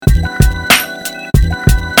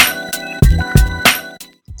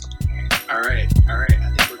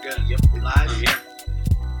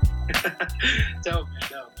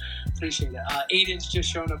Appreciate it. Aiden's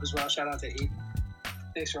just showing up as well. Shout out to Aiden.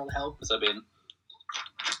 Thanks for all the help. What's up, Aiden?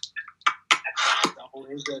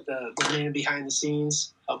 Always the man behind the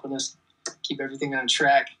scenes, helping us keep everything on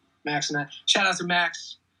track. Max and I. Shout out to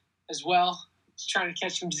Max as well. He's trying to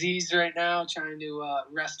catch some Z's right now, trying to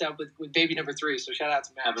rest up with baby number 3. So shout out to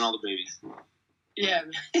Max. Having all the babies. Yeah,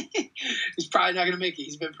 he's probably not going to make it.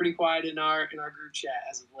 He's been pretty quiet in our group chat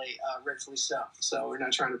as of late, rightfully so. So we're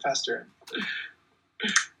not trying to pester him.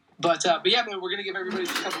 But yeah, man, we're going to give everybody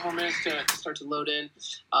just a couple more minutes to start to load in.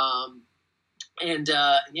 And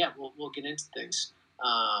yeah, we'll get into things.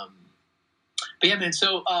 But yeah, man,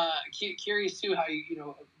 so curious too how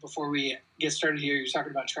you before we get started here, you're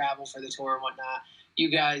talking about travel for the tour and whatnot.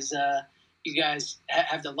 You guys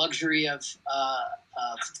have the luxury of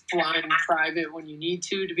flying private when you need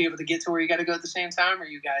to be able to get to where you got to go at the same time, or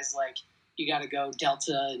you guys you got to go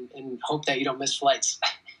Delta and hope that you don't miss flights?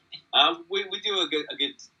 We do a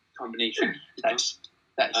good combination. Nice.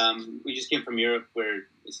 We just came from Europe, where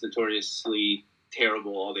it's notoriously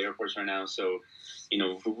terrible, all the airports right now. So,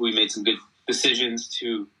 we made some good decisions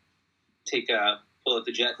to pull out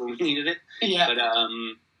the jet when we needed it. Yeah. But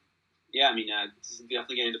yeah, I mean, this is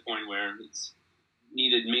definitely getting to the point where it's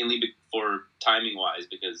needed mainly for timing wise,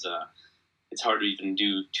 because it's hard to even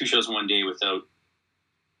do 2 shows in one day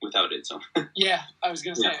without it. So yeah, I was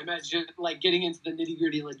gonna say, imagine getting into the nitty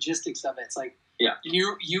gritty logistics of it. It's like, yeah,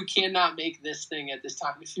 you cannot make this thing at this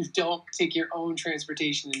time if you don't take your own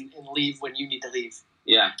transportation and leave when you need to leave.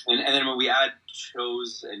 Yeah, and then when we add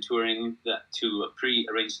shows and touring to a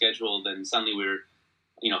pre-arranged schedule, then suddenly we're,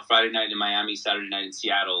 Friday night in Miami, Saturday night in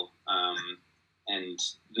Seattle, and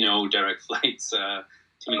no direct flights to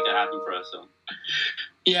make that happen for us. So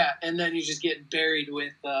yeah, and then you just get buried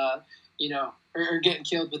with, or getting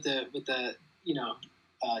killed with the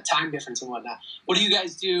time difference and whatnot. What do you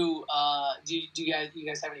guys do? Do you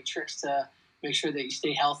guys have any tricks to make sure that you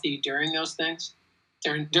stay healthy during those things?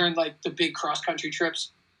 During the big cross country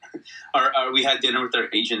trips? We had dinner with our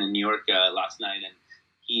agent in New York last night, and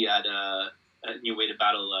he had a new way to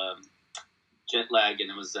battle jet lag,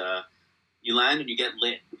 and it was you land and you get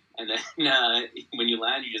lit, and then when you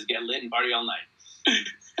land, you just get lit and party all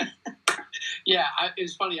night. Yeah, it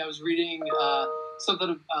was funny. I was reading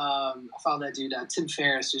something. I found that dude Tim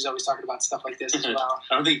Ferriss, who's always talking about stuff like this as well.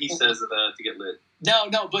 I don't think he says to get lit.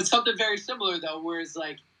 No, but something very similar though, where it's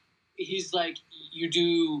he's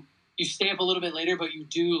you stay up a little bit later, but you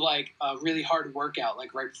do a really hard workout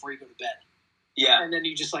right before you go to bed. Yeah, and then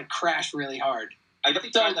you just crash really hard. I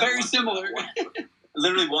definitely tried that very once. Similar.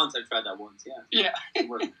 Literally once I tried that once. Yeah. Yeah. It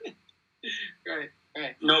worked.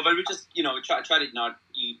 Right. No, but we just try to not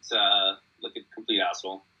eat like a complete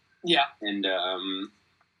asshole. Yeah. And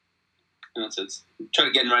that's it. Try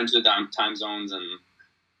to get right into the time zones and.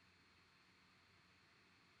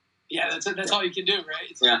 Yeah, that's all you can do, right?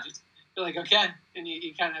 It's you're okay, and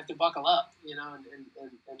you kind of have to buckle up, and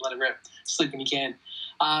let it rip. Sleep when you can.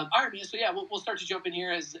 All right, man. So yeah, we'll start to jump in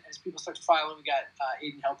here as people start to file in. We got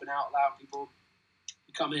Aiden helping out, allowing people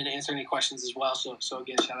to come in and answer any questions as well. So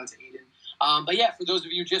again, shout out to Aiden. But yeah, for those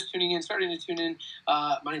of you just tuning in, starting to tune in,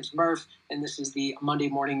 my name's Murph, and this is the Monday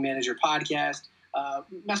Morning Manager podcast.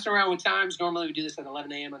 Messing around with times. Normally we do this at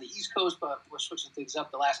 11 a.m. on the East Coast, but we're switching things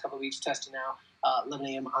up the last couple of weeks, testing out 11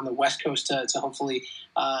 a.m. on the West Coast to hopefully,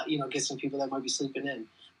 get some people that might be sleeping in.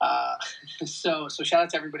 So shout out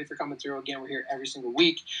to everybody for coming through. Again, we're here every single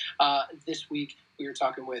week. This week we are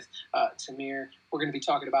talking with Tamir. We're going to be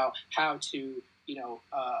talking about how to,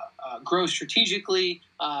 grow strategically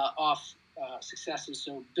off successes.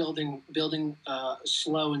 So building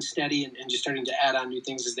slow and steady, and just starting to add on new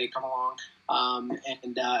things as they come along.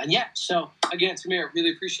 And yeah, so again, Tamir,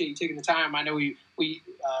 really appreciate you taking the time. I know me,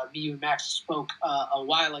 you and Max spoke a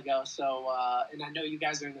while ago. So, and I know you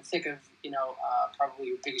guys are in the thick of, probably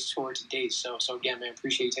your biggest tour to date. So again, man,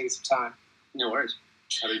 appreciate you taking some time. No worries.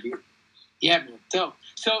 How do you do? Yeah, man. So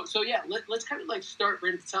yeah, let's kind of start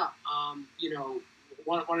right at the top.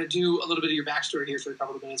 Want to do a little bit of your backstory here for a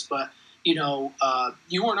couple of minutes, but you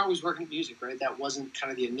weren't always working in music, right? That wasn't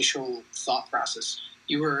kind of the initial thought process.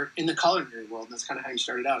 You were in the culinary world, and that's kind of how you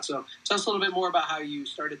started out. So tell us a little bit more about how you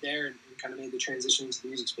started there and kind of made the transition into the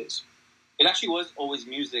music space. It actually was always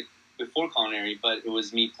music before culinary, but it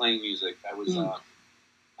was me playing music. I was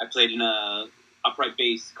I played in a upright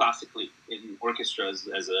bass classically in orchestras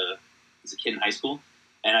as a kid in high school,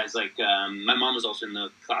 and I was my mom was also in the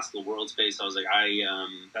classical world space. So I was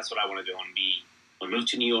that's what I want to do. I want to move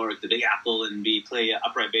to New York, the Big Apple, and play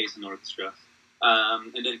upright bass in the orchestra.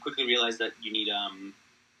 And then quickly realized that you need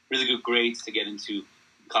really good grades to get into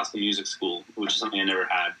classical music school, which is something I never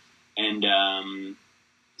had. And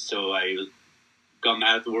so I got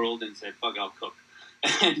mad at the world and said, "Fuck, I'll cook,"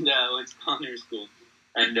 and went to culinary school,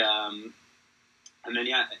 and then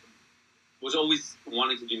was always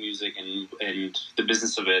wanting to do music and the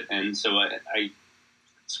business of it, and so I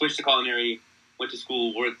switched to culinary. Went to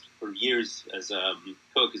school, worked for years as a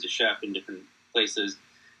cook, as a chef in different places,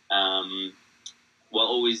 while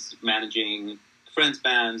always managing friends'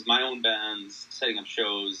 bands, my own bands, setting up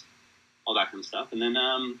shows, all that kind of stuff. And then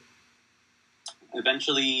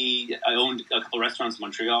eventually I owned a couple restaurants in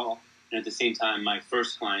Montreal, and at the same time my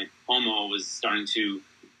first client, Pomo, was starting to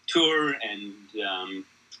tour and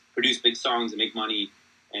produce big songs and make money.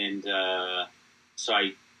 And so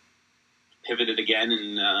I pivoted again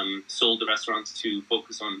and sold the restaurants to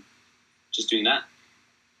focus on just doing that.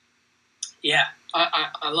 Yeah,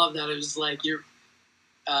 I love that. It was like you're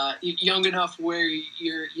young enough where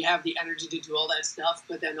you have the energy to do all that stuff,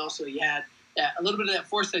 but then also you had a little bit of that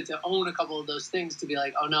foresight to own a couple of those things, to be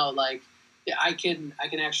like, oh no, like I can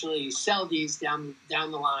actually sell these down the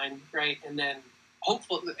line, right? And then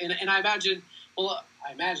hopefully, and I imagine. Well,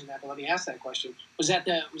 I imagine that, but let me ask that question. Was that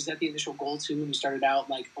the initial goal too when you started out,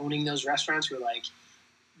 like owning those restaurants? You were like,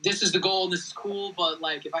 this is the goal, this is cool, but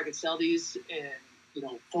like if I could sell these and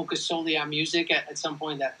focus solely on music at some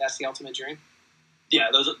point, that's the ultimate dream? Yeah,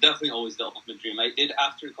 that was definitely always the ultimate dream. I did,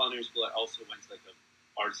 after culinary school, I also went to like a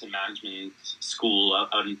arts and management school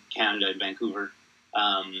out in Canada, in Vancouver,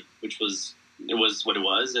 which was what it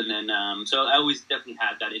was. And then, so I always definitely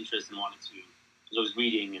had that interest and wanted to. I was always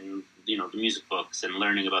reading and the music books and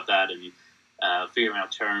learning about that and figuring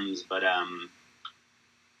out terms. But that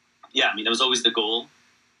was always the goal.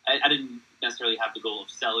 I didn't necessarily have the goal of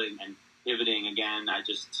selling and pivoting again. I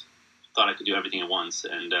just thought I could do everything at once,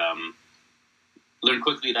 and learned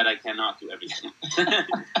quickly that I cannot do everything.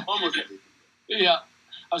 Almost everything. Yeah.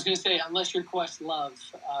 I was going to say, unless you're Questlove,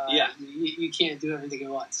 you can't do everything at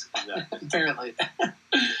once. Exactly. Apparently.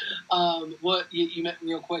 You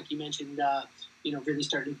real quick, you mentioned really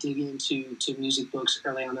starting to dig into music books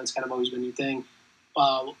early on. That's kind of always been your thing.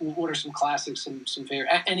 What are some classics, some favorite,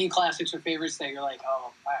 any classics or favorites that you're like,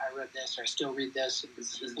 oh, I read this, or I still read this?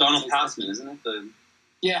 It's Donald Passman, isn't it? The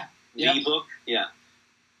book? Yeah.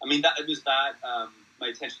 I mean, it was that. My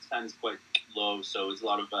attention span is quite low, so it's a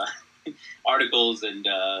lot of articles and,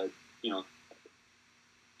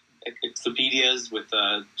 encyclopedias with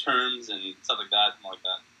terms and stuff like that, more like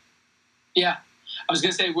that. Yeah. I was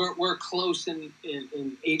going to say, we're close in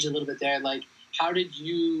age a little bit there. Like, how did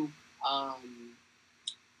you,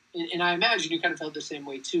 and I imagine you kind of felt the same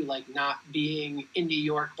way too, like not being in New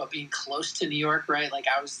York, but being close to New York, right? Like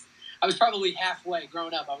I was probably halfway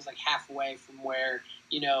growing up. I was like halfway from where,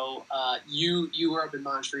 you were up in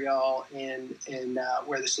Montreal and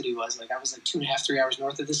where the city was. Like I was like 2.5, 3 hours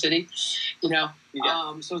north of the city, Yeah.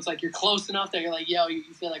 So it's like you're close enough that you're like, you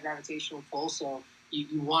feel like gravitational pull. So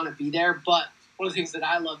you want to be there. But one of the things that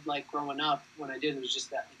I loved, like growing up when I did, was just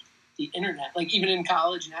that like, the internet, like even in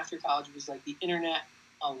college and after college, it was like the internet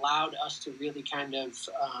allowed us to really kind of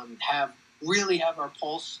have our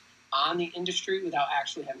pulse on the industry without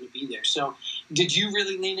actually having to be there. So did you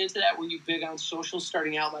really lean into that? Were you big on social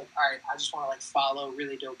starting out, like, all right, I just want to like follow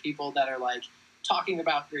really dope people that are like talking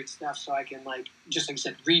about great stuff so I can like, just like I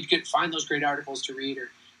said, find those great articles to read, or,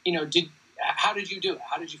 how did you do it?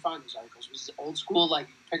 How did you find those articles? Was it old school, like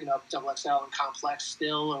picking up XXL and Complex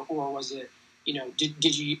still, or was it,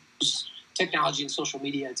 did you use technology and social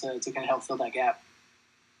media to kind of help fill that gap?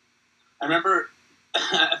 I remember,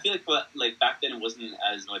 I feel like back then it wasn't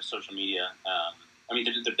as much social media. There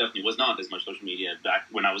definitely was not as much social media back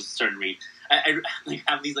when I was starting to read. I like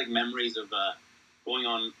have these like memories of going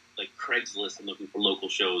on like Craigslist and looking for local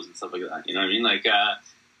shows and stuff like that. You know what I mean? Like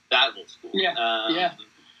that old school. Yeah.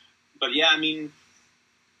 But yeah, I mean,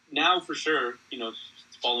 now for sure,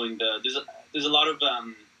 following there's a lot of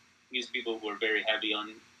music people who are very heavy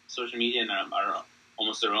on social media and are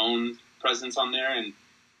almost their own presence on there, and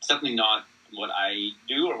it's definitely not what I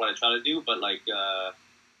do or what I try to do, but like I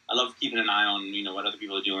love keeping an eye on what other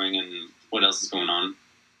people are doing and what else is going on.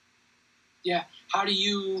 Yeah. How do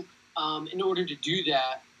you, in order to do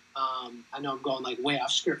that? I know I'm going like way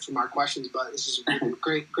off script from our questions, but this is a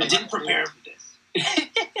great. I didn't prepare for this.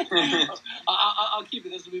 I'll keep it.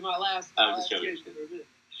 This will be my last. But I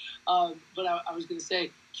was going to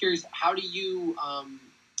say, curious, how do you,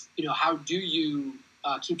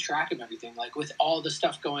 keep track of everything? Like with all the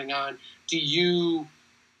stuff going on, do you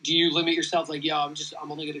limit yourself? Like, I'm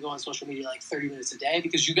only going to go on social media like 30 minutes a day,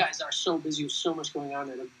 because you guys are so busy with so much going on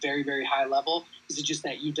at a very, very high level. Is it just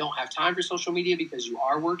that you don't have time for social media because you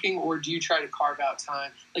are working, or do you try to carve out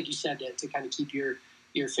time, like you said, to kind of keep your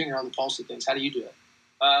finger on the pulse of things? How do you do it?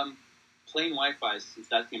 plane Wi-Fi, since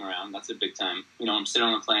that came around, that's a big time. You know, I'm sitting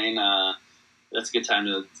on a plane. That's a good time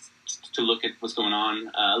to look at what's going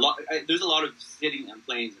on. There's a lot of sitting on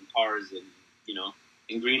planes and cars and, you know,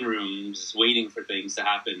 in green rooms waiting for things to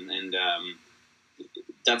happen. And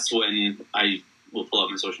that's when I will pull up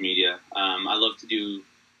my social media. I love to do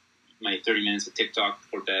my 30 minutes of TikTok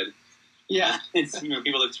before bed. Yeah. It's, you know,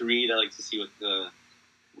 people like to read. I like to see what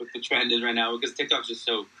the trend is right now, because TikTok's just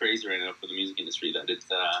so crazy right now for the music industry that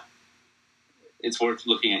it's worth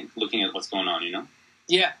looking at what's going on, you know?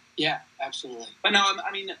 Yeah, absolutely. But no,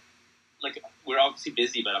 I mean, like, we're obviously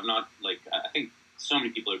busy, but I'm not, like, I think so many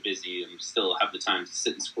people are busy and still have the time to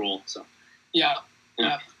sit and scroll, so. Yeah.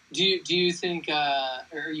 Do you think, or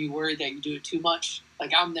are you worried that you do it too much?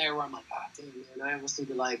 Like, I'm there where I'm like, damn, man, I almost need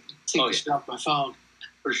to, like, take this shit off my phone.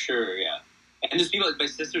 For sure, yeah. And there's people, like, my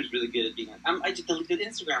sister's really good at being like, I just deleted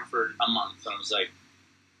Instagram for a month, and I was like,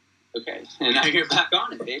 okay, and now you're back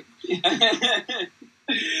on it, babe.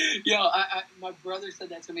 Yo, my brother said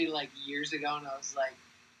that to me, like, years ago, and I was like,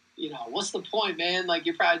 you know, what's the point, man? Like,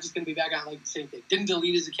 you're probably just going to be back on, like, the same thing. Didn't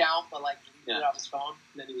delete his account, but, like, deleted it off his phone,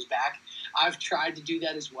 and then he was back. I've tried to do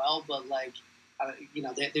that as well, but, like, you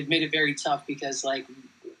know, they've made it very tough because, like,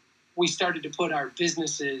 we started to put our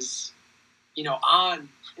businesses, you know, on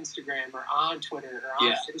Instagram or on Twitter or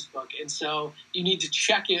on Facebook, and so you need to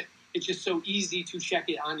check it. It's just so easy to check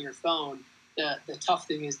it on your phone. The tough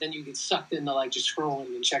thing is then you get sucked into, like, just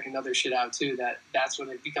scrolling and checking other shit out too. That's when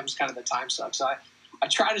it becomes kind of the time suck. So I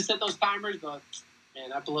try to set those timers, but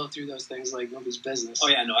man, I blow through those things like nobody's business. Oh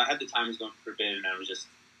yeah, no, I had the timers going for a bit, and I was just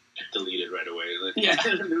deleted right away. Like, yeah,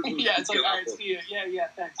 it's like, all right, see you. Yeah,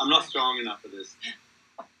 thanks. I'm not strong enough for this.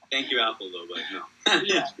 Thank you, Apple, though, but no.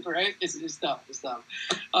 Yeah, right? It's tough.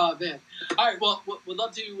 Oh, man. All right, well, we'd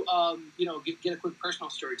love to, you know, get a quick personal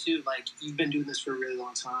story, too. Like, you've been doing this for a really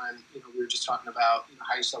long time. You know, we were just talking about, you know,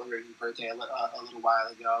 how you celebrated your birthday a little while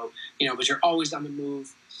ago. You know, but you're always on the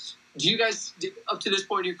move. Do you guys, up to this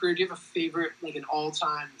point in your career, do you have a favorite, like an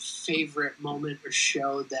all-time favorite moment or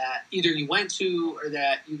show that either you went to or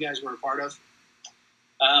that you guys were a part of?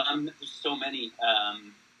 There's so many.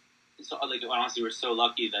 So, like, honestly, we're so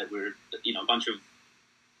lucky that we're, you know, a bunch of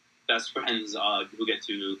best friends who get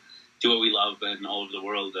to do what we love and all over the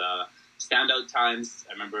world. Standout times,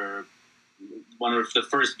 I remember one of the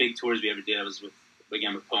first big tours we ever did, I was with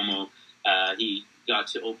Pomo. He got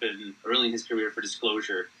to open early in his career for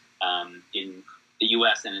Disclosure in the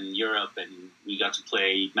US and in Europe, and we got to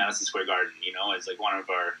play Madison Square Garden, you know, as like one of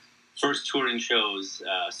our first touring shows,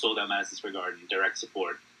 sold out Madison Square Garden, direct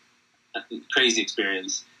support. Crazy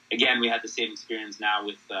experience. Again, we had the same experience now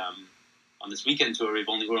with on this weekend tour.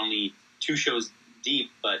 We're only 2 shows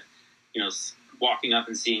deep, but you know, walking up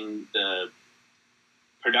and seeing the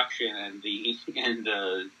production and the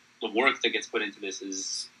work that gets put into this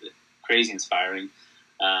is crazy inspiring.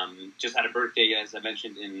 Just had a birthday, as I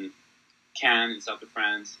mentioned, in Cannes, in south of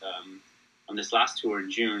France, on this last tour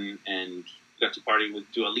in June, and got to party with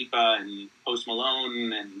Dua Lipa and Post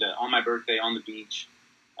Malone, and on my birthday on the beach.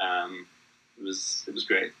 It was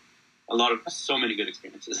great. So many good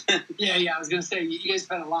experiences. Yeah, I was gonna say you guys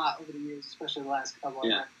have had a lot over the years, especially the last couple.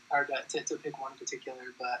 Yeah. Hard to pick one in particular,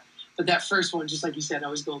 but that first one, just like you said,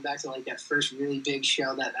 always going back to like that first really big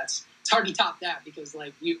show. It's hard to top that because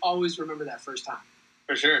like you always remember that first time.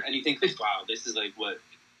 For sure, and you think, wow, this is like what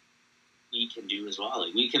we can do as well.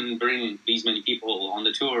 Like we can bring these many people on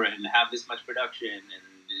the tour and have this much production,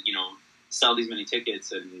 and you know, sell these many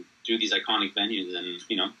tickets and do these iconic venues, and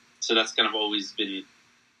you know, so that's kind of always been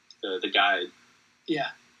the guide. Yeah.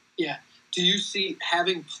 Do you see,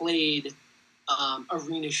 having played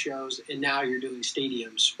arena shows and now you're doing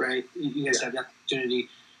stadiums, right? You guys have the opportunity.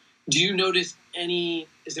 Do you notice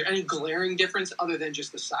is there any glaring difference other than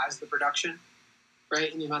just the size of the production,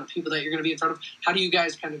 right? And the amount of people that you're going to be in front of? How do you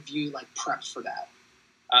guys kind of view like prep for that?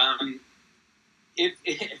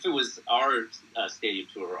 If it was our stadium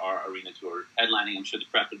tour, our arena tour, headlining, I'm sure the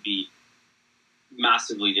prep would be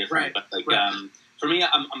massively different. Right. But like, for me,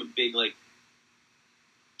 I'm a big like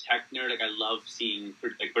tech nerd. Like I love seeing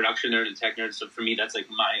like production nerd and tech nerd. So for me, that's like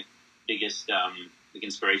my biggest like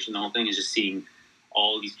inspiration. The whole thing is just seeing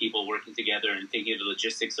all these people working together and thinking of the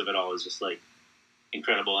logistics of it all is just like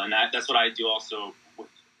incredible. And that's what I do also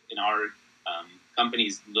in our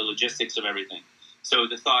companies, the logistics of everything. So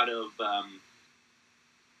the thought of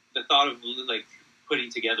like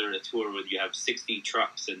putting together a tour where you have 60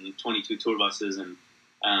 trucks and 22 tour buses, and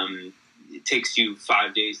it takes you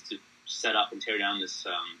 5 days to set up and tear down this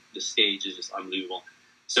stage is just unbelievable.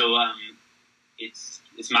 So it's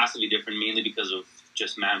massively different, mainly because of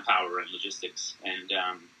just manpower and logistics, and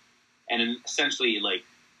essentially like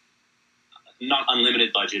not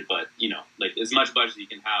unlimited budget, but like as much budget as you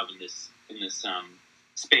can have in this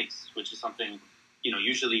space, which is something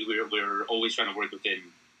usually we're always trying to work within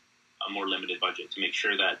a more limited budget to make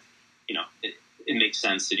sure that it makes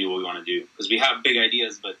sense to do what we want to do, because we have big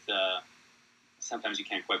ideas, but sometimes you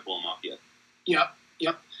can't quite pull them off yet. Yep.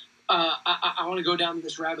 I want to go down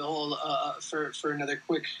this rabbit hole for another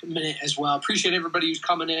quick minute as well. Appreciate everybody who's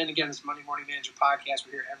coming in. Again, it's Monday Morning Manager Podcast.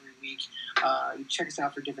 We're here every week. You check us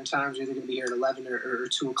out for different times. We're either going to be here at 11 or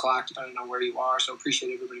 2 o'clock, depending on where you are. So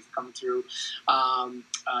appreciate everybody for coming through.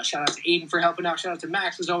 Shout out to Aiden for helping out. Shout out to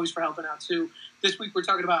Max, as always, for helping out too. This week we're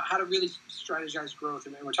talking about how to really strategize growth.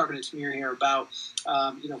 And we're talking to Tamir here about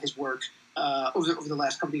his work over the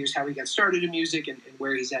last couple of years, how he got started in music and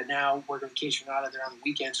where he's at now, working with Kaytranada. They're on the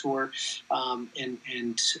weekend tour. So I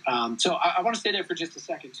want to stay there for just a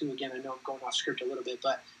second, too. Again, I know I'm going off script a little bit,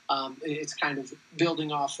 but it's kind of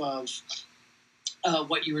building off of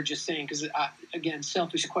what you were just saying. Because, again,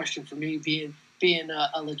 selfish question for me, being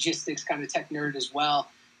a logistics kind of tech nerd as well.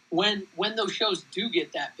 When those shows do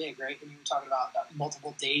get that big, right, and you were talking about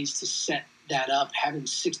multiple days to set that up, having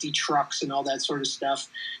 60 trucks and all that sort of stuff,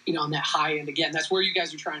 on that high end. Again, that's where you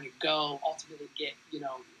guys are trying to go, ultimately get, be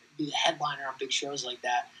the headliner on big shows like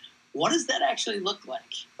that. What does that actually look like,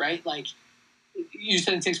 right? Like, you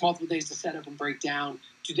said it takes multiple days to set up and break down.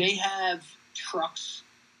 Do they have trucks,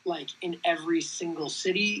 like, in every single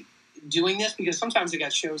city doing this? Because sometimes they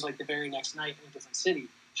got shows, like, the very next night in a different city.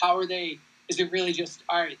 How are they... Is it really just,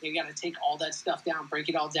 all right, they got to take all that stuff down, break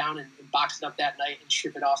it all down, and box it up that night and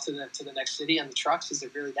ship it off to the next city on the trucks? Is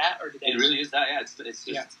it really that? Or do they... It really is that, yeah. It's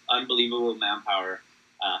just unbelievable manpower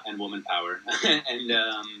and woman power. And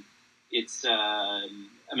it's,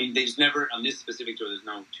 there's never, on this specific tour, there's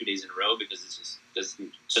no 2 days in a row because it just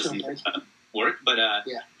doesn't work. But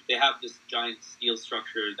they have this giant steel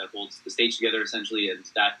structure that holds the stage together, essentially, and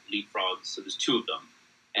that leapfrogs. So there's 2 of them.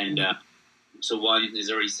 And... So one is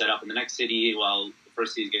already set up in the next city, while the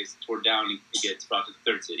first city gets torn down, it gets brought to the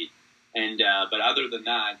third city. And but other than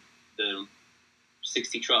that, the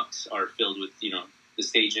 60 trucks are filled with the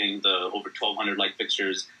staging, the over 1,200 light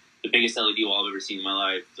fixtures, the biggest LED wall I've ever seen in my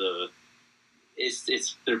life. They're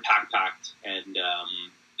packed, and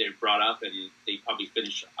they're brought up, and they probably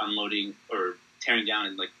finish unloading or tearing down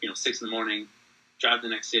at 6 in the morning, drive to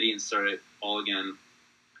the next city, and start it all again.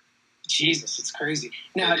 Jesus, it's crazy.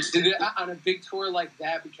 Now, on a big tour like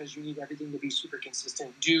that, because you need everything to be super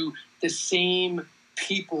consistent, do the same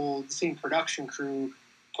people, the same production crew,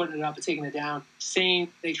 putting it up and taking it down, they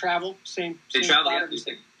travel? They travel, yeah. There's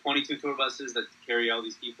 22 tour buses that carry all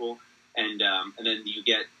these people, and then you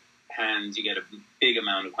get a big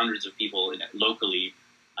amount of hundreds of people locally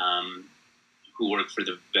who work for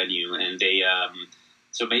the venue, and they...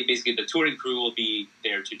 So basically, the touring crew will be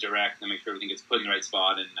there to direct and make sure everything gets put in the right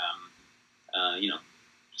spot and,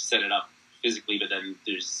 set it up physically. But then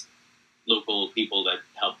there's local people that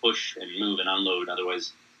help push and move and unload.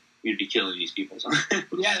 Otherwise, we'd be killing these people. So.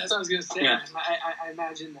 Yeah, that's what I was going to say. Yeah. I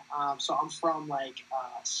imagine, so I'm from,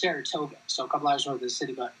 Saratoga, so a couple hours north of the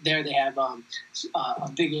city. But there they have a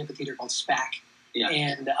big amphitheater called SPAC. Yeah.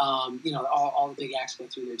 And, all the big acts go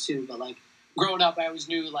through there, too. But, growing up, I always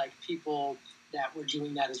knew, people that were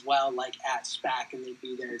doing that as well, at SPAC, and they'd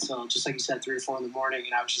be there until, just like you said, 3 or 4 in the morning,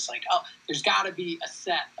 and I was just like, oh, there's got to be a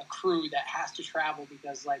crew that has to travel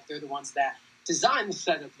because, they're the ones that design the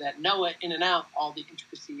setup, that know it in and out, all the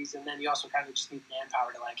intricacies, and then you also kind of just need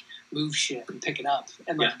manpower to, move shit and pick it up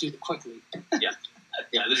and, do it quickly. Yeah.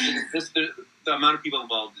 The amount of people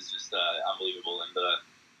involved is just unbelievable, and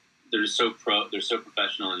they're so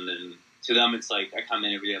professional, and then to them, it's I come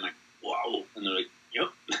in every day, I'm like, wow, and they're like, yep,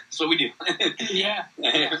 that's what we do. Yeah.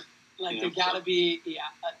 They gotta be. Yeah,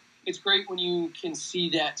 it's great when you can see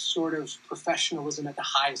that sort of professionalism at the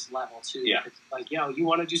highest level too. Yeah. It's you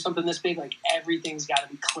want to do something this big, everything's got to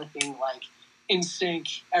be clicking, in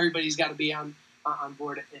sync. Everybody's got to be on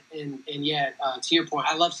board. And to your point,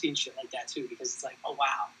 I love seeing shit like that too, because it's oh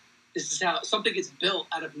wow, this is how something gets built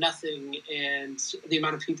out of nothing, and the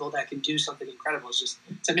amount of people that can do something incredible is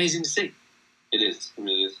it's amazing to see. It is. It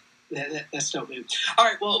really is. That's dope, man. All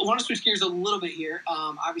right, well, I want to switch gears a little bit here.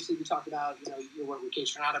 Obviously, we talked about your work with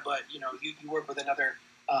Kaytranada, but you work with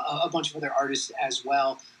a bunch of other artists as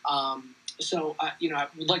well. So I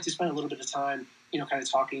would like to spend a little bit of time kind of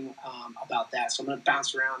talking about that. So I'm going to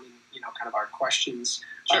bounce around and kind of our questions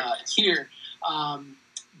here.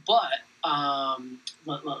 Let's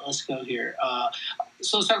go here.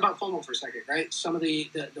 So let's talk about Pomo for a second, right? Some of the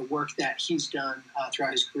work that he's done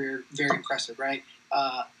throughout his career, very impressive, right?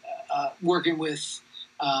 Working with,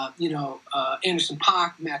 Anderson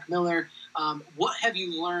 .Paak, Mac Miller. What have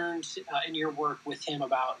you learned in your work with him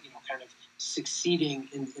about, kind of succeeding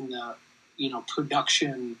in the,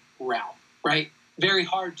 production realm, right? Very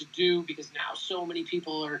hard to do because now so many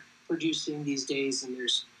people are producing these days, and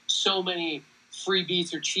there's so many free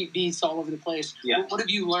beats or cheap beats all over the place. Yeah. What have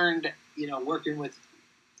you learned, working with,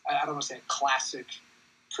 I don't want to say a classic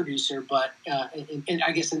producer, but and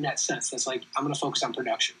I guess in that sense, that's like, I'm going to focus on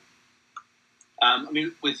production.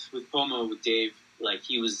 With Pomo, with Dave, like,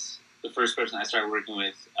 he was the first person I started working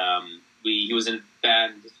with. He was in a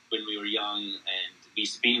band when we were young, and we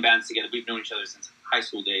used to be in bands together. We've known each other since high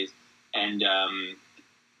school days, and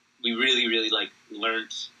we really, really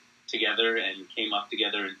learned together and came up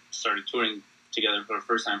together and started touring together for the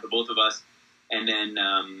first time for both of us. And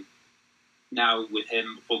then now with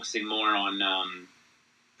him focusing more on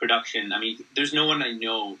production, there's no one I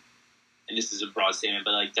know, and this is a broad statement,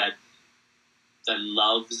 but that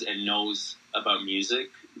loves and knows about music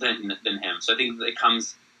than him. So I think it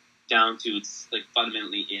comes down to, it's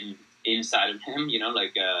fundamentally inside of him,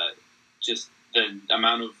 just the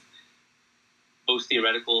amount of both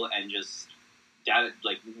theoretical and just data,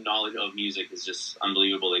 knowledge of music is just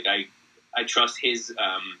unbelievable. I trust his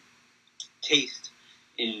taste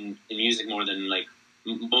in music more than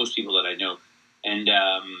most people that I know. And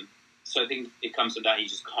so I think it comes from that.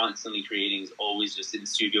 He's just constantly creating. He's always just in the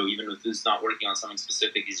studio, even if he's not working on something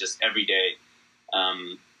specific. He's just every day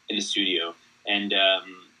in the studio. And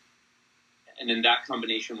then that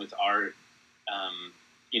combination with our,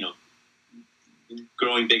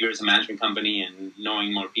 growing bigger as a management company and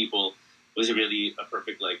knowing more people was really a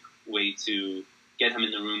perfect way to get him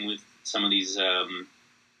in the room with some of these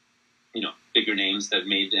bigger names that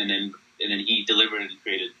made, and then he delivered and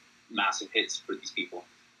created massive hits for these people.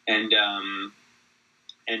 And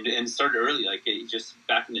started early, just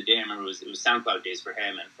back in the day. I remember it was SoundCloud days for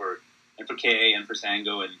him and for Kay and for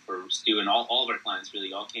Sango and for Stu, and all of our clients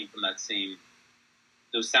really all came from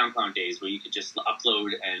those SoundCloud days where you could just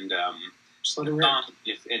upload and just let it rip.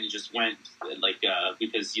 And it just went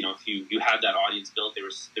because if you had that audience built, they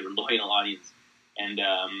were loyal audience. And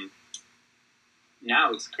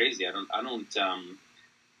now it's crazy. I don't.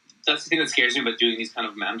 That's the thing that scares me about doing these kind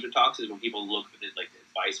of manager talks, is when people look at it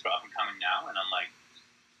advice for up and coming now, and I'm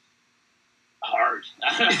hard.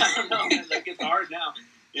 I don't know. It's hard now.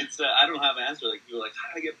 It's I don't have an answer. People are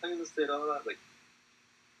how do I get playlisted? All that.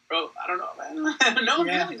 Bro, I don't know, man. No one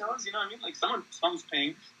really knows. You know what I mean? Someone's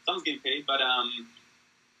paying, someone's getting paid, but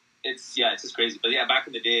it's just crazy. But yeah, back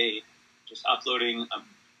in the day, just uploading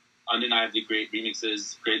undeniably great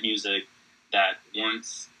remixes, great music that weren't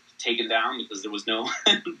taken down because there was no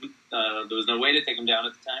way to take them down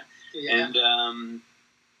at the time. Yeah.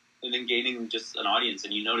 And then gaining just an audience,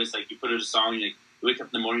 and you notice you put out a song, you wake up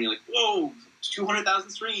in the morning, you're whoa,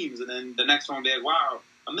 200,000 streams, and then the next one will be wow,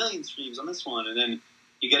 1 million streams on this one, and then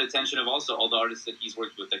you get attention of also all the artists that he's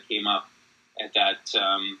worked with that came up at that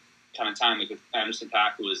kind of time, with Anderson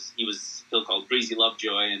 .Paak, he was still called Breezy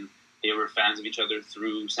Lovejoy, and they were fans of each other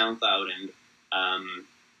through SoundCloud, and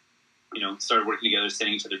started working together,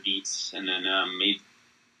 sending each other beats, and then made,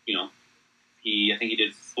 I think he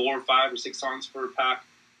did 4 or 5 or 6 songs for Paak,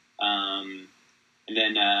 and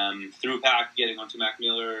then through Paak getting onto Mac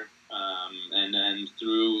Miller, and then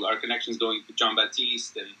through our connections going to John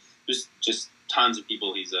Baptiste, and just tons of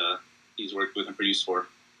people he's worked with and produced for,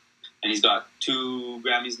 and he's got 2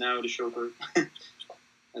 Grammys now to show for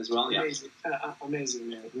as well. Yeah, amazing,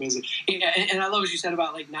 man, amazing. Yeah, and I love what you said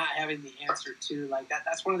about not having the answer to that.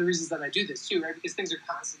 That's one of the reasons that I do this too, right? Because things are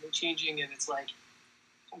constantly changing, and it's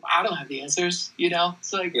I don't have the answers.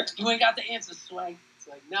 It's you ain't got the answers, Swag. It's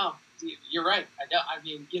no, you're right. I know.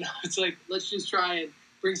 It's let's just try and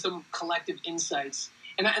bring some collective insights.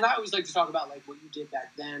 And I always like to talk about what you did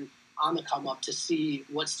back then on the come up to see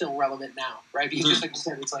what's still relevant now, right? Because just like you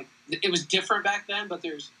said, it's it was different back then, but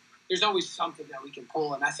there's always something that we can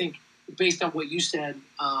pull. And I think based on what you said,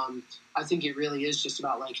 I think it really is just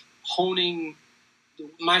about honing.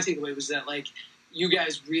 My takeaway was that you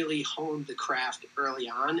guys really honed the craft early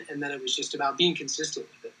on, and then it was just about being consistent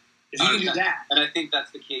with it. If you can do that, and I think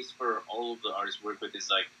that's the case for all of the artists we work with, is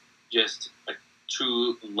just a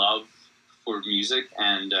true love for music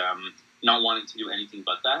and not wanting to do anything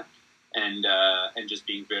but that, and just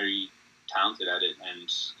being very talented at it,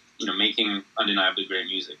 and making undeniably great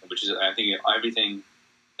music, which is, I think, everything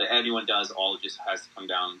that anyone does all just has to come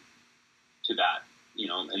down to that,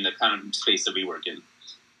 in the kind of space that we work in.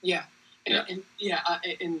 Yeah. And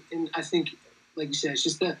I think, like you said, it's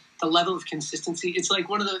just the level of consistency. It's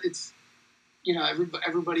it's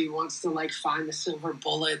everybody wants to find the silver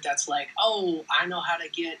bullet. That's oh, I know how to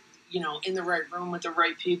get in the right room with the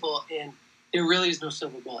right people, and there really is no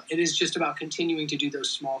silver bullet. It is just about continuing to do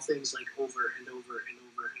those small things over and over and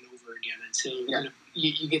over and over again until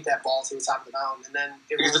you get that ball to the top of the mountain, and then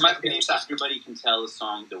because in my opinion, everybody can tell a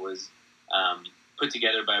song that was put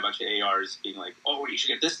together by a bunch of ARs being like, oh, you should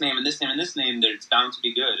get this name and this name and this name, that it's bound to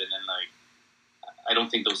be good, and then like I don't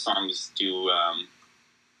think those songs do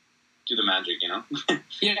the magic, you know?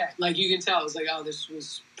 Yeah, like you can tell it's like, oh, this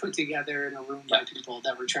was put together in a room by people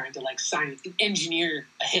that were trying to like engineer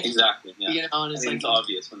a hit. Exactly. Yeah. You know, and it's it's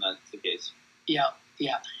obvious when that's the case. Yeah,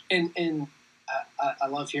 yeah, and I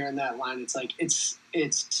love hearing that line. It's like it's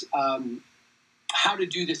how to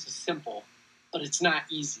do this is simple, but it's not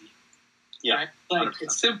easy. Yeah, right? Like 100%.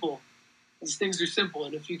 It's simple. These things are simple,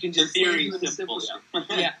 and if you can just in theory, simple.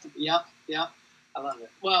 Yeah, I love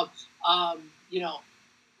it. Well, you know,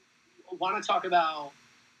 I want to talk about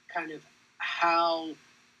kind of how,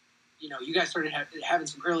 you know, you guys started having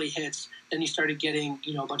some early hits, then you started getting,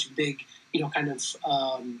 you know, a bunch of big, you know, kind of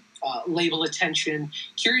label attention.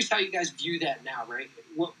 Curious how you guys view that now, right?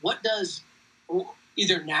 What does,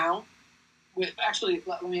 either now, actually,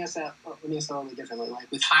 let me ask that a little differently.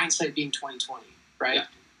 Like with hindsight being 2020, right? Yeah.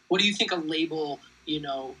 What do you think a label, you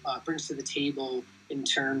know, brings to the table in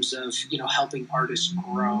terms of, you know, helping artists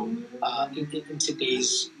grow in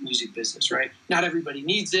today's music business, right? Not everybody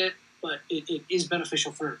needs it, but it is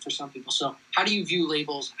beneficial for some people. So how do you view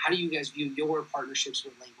labels? How do you guys view your partnerships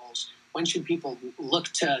with labels? When should people look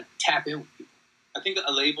to tap in with people? I think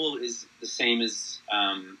a label is the same as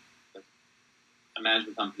a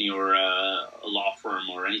management company or a law firm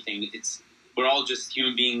or anything. We're all just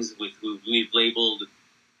human beings who we've labeled.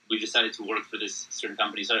 We decided to work for this certain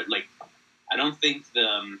company. So, like, I don't think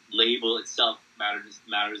the label itself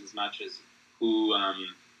matters as much as who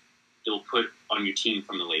they'll put on your team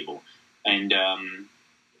from the label. And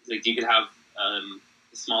like, you could have a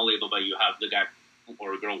small label, but you have the guy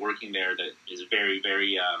or a girl working there that is very,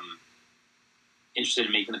 very interested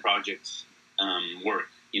in making the project work.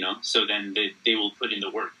 You know, so then they will put in the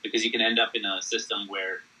work, because you can end up in a system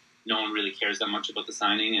where no one really cares that much about the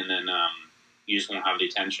signing, and then you just won't have the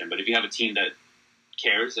attention. But if you have a team that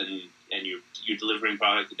cares and you're delivering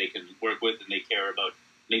product that they can work with and they care about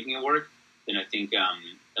making it work, then I think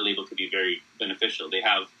a label could be very beneficial. They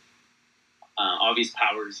have obvious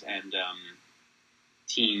powers and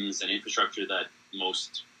teams and infrastructure that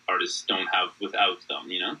most artists don't have without them.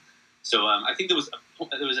 You know, so I think there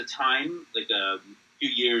was a time, like a few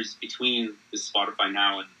years between the Spotify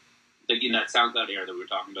now and like in that SoundCloud era that we were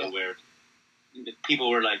talking about, where people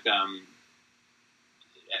were like,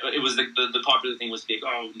 it was like the popular thing was big.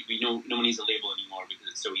 Oh, no one needs a label anymore because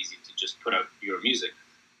it's so easy to just put out your music,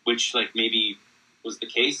 which like maybe was the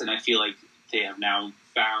case, and I feel like they have now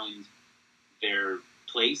found their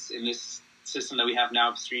place in this system that we have now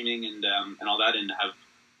of streaming and all that, and have,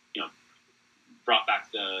 you know, brought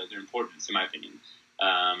back their importance, in my opinion.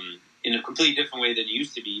 In a completely different way than it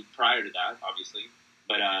used to be prior to that, obviously.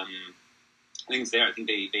 But I think it's there. I think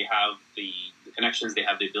they have the connections. They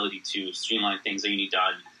have the ability to streamline things that you need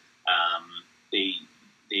done.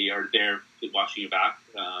 They are there watching your back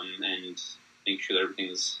and making sure that everything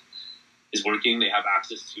is working. They have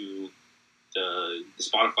access to the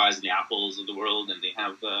Spotifys and the Apples of the world, and they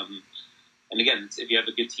have. And again, if you have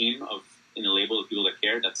a good team in the label of people that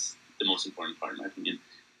care, that's the most important part, in my opinion.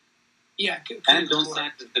 Yeah, and don't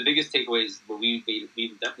say the biggest takeaway is where we've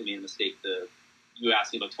definitely made a mistake. You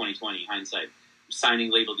asked me about 2020 hindsight,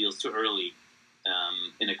 signing label deals too early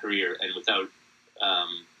in a career and without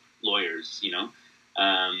lawyers. You know,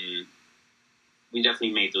 we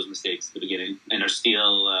definitely made those mistakes at the beginning and are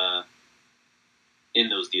still in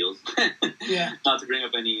those deals. Yeah, not to bring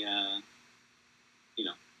up any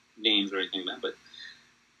names or anything like that, but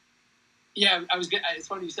yeah, it's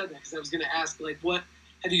funny you said that, because I was going to ask, like, what.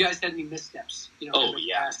 Have you guys had any missteps? You know,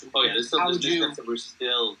 There's still missteps that we're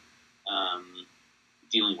still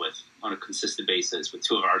dealing with on a consistent basis with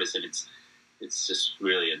two of our artists, and it's just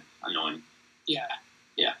really annoying. Yeah.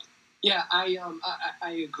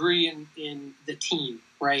 I agree in the team,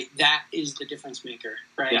 right? That is the difference maker,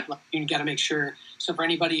 right? Yeah. Like, you got to make sure. So for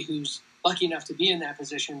anybody who's lucky enough to be in that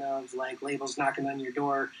position of like labels knocking on your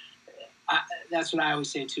door, that's what I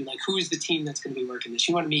always say too. Like, who's the team that's going to be working this?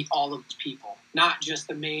 You want to meet all of the people, not just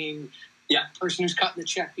the main person who's cutting the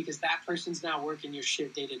check, because that person's now working your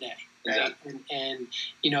shit day to day, right? Exactly. And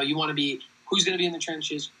you know, you want to be who's going to be in the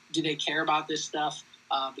trenches. Do they care about this stuff?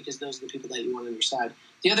 Because those are the people that you want on your side.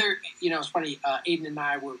 The other, you know, it's funny. Aiden and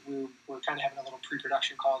I were kind of having a little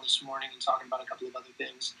pre-production call this morning and talking about a couple of other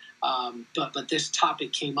things. But this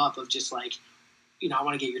topic came up of just like, you know, I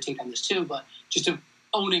want to get your take on this too. But just of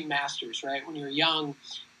owning masters, right? When you're young,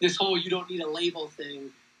 this whole you don't need a label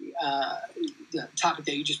thing, the topic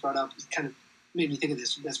that you just brought up kind of made me think of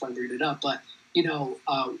this. That's why I brought it up. But, you know,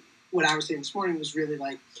 what I was saying this morning was really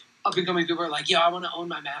like up and coming people are like, I want to own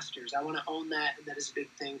my masters. I want to own that, and that is a big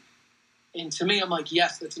thing. And to me, I'm like,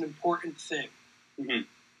 yes, that's an important thing. Mm-hmm.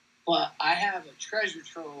 But I have a treasure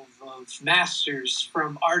trove of masters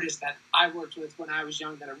from artists that I worked with when I was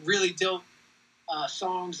young that are really dope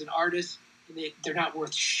songs and artists, and they're not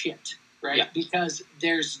worth shit, right? Yeah. Because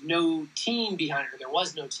there's no team behind it, or there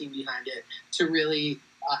was no team behind it to really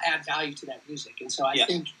add value to that music. And so I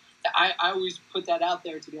think that I always put that out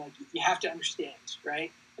there to be like, you have to understand,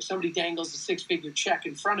 right? If somebody dangles a 6-figure check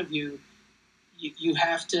in front of you, you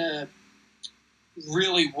have to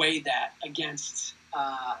really weigh that against,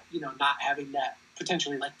 not having that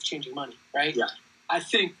potentially life-changing money, right? Yeah. I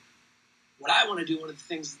think what I want to do,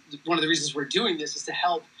 one of the reasons we're doing this is to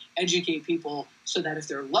help educate people so that if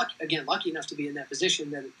they're lucky enough to be in that position,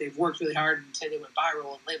 that they've worked really hard and say they went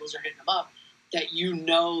viral and labels are hitting them up, that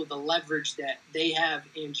the leverage that they have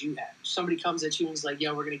and you have. If somebody comes at you and is like,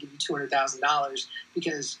 we're going to give you $200,000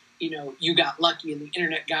 because, you got lucky and the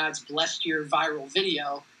internet gods blessed your viral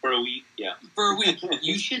video. For a week, yeah. For a week.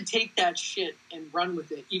 You should take that shit and run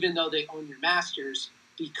with it, even though they own your masters,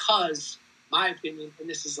 because my opinion, and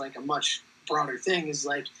this is like a much broader thing, is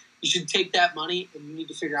like you should take that money and you need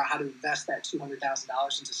to figure out how to invest that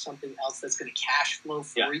 $200,000 into something else that's going to cash flow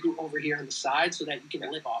for you over here on the side so that you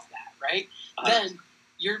can live off that, right? Then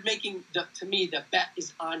you're making, to me, the bet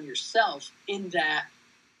is on yourself in that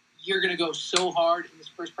you're going to go so hard and this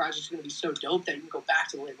first project is going to be so dope that you can go back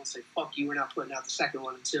to the label and say, fuck you, we're not putting out the second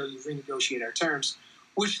one until you renegotiate our terms,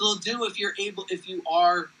 which they'll do if you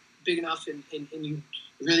are big enough and you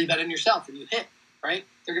really bet on yourself and you hit, right?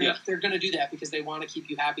 They're gonna do that because they want to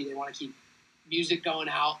keep you happy. They want to keep music going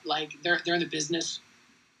out. Like they're in the business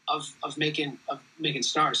of making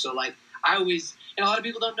stars. So like I always, and a lot of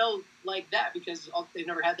people don't know like that because they've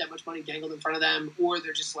never had that much money dangled in front of them, or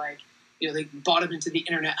they're just like, they bought them into the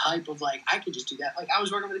internet hype of like, I could just do that. Like I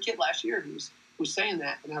was working with a kid last year who was saying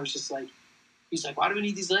that, and I was just like, he's like, why do we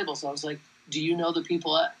need these labels? So I was like, do you know the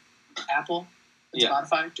people at Apple and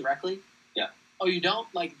Spotify directly? Yeah. Oh, you don't?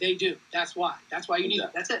 Like, they do. That's why. That's why you need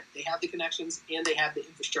it. That's it. They have the connections and they have the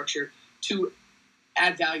infrastructure to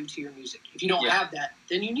add value to your music. If you don't have that,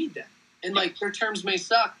 then you need that. And, like, their terms may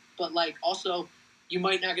suck, but, like, also, you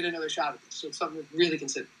might not get another shot at this. So it's something to really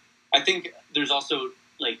consider. I think there's also,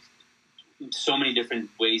 like, so many different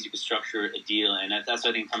ways you could structure a deal. And that's what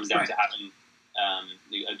I think comes down to having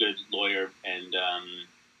a good lawyer and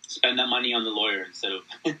spend that money on the lawyer instead of,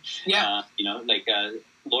 like a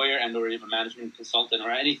lawyer and or even a management consultant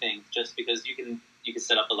or anything, just because you can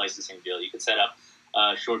set up a licensing deal. You can set up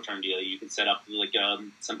a short-term deal. You can set up like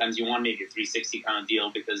sometimes you want maybe a 360 kind of deal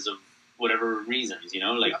because of whatever reasons, and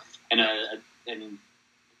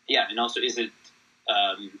also is it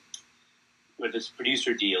whether it's a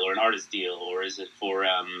producer deal or an artist deal, or is it for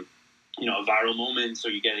a viral moment so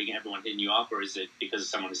you're getting everyone hitting you up, or is it because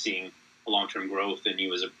someone is seeing a long-term growth in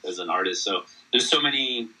you as an artist? So there's just so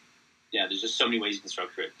many ways you can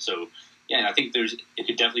structure it. So I think it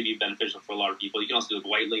could definitely be beneficial for a lot of people. You can also do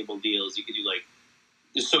white label deals. You could do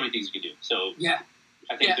there's so many things you could do. So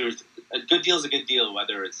I think there's a good deal is a good deal,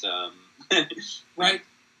 whether it's right.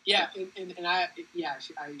 Yeah, and I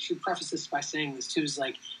should preface this by saying this too, is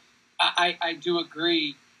like I do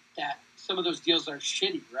agree that some of those deals are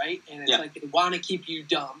shitty, right? And it's like they want to keep you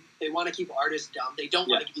dumb. They want to keep artists dumb. They don't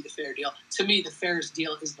want to give you the fair deal. To me, the fairest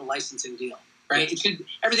deal is the licensing deal, right?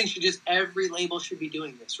 Every label should be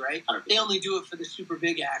doing this, right? 100%. They only do it for the super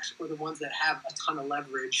big acts or the ones that have a ton of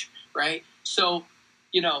leverage, right? So,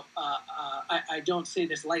 I don't say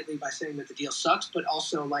this lightly by saying that the deal sucks, but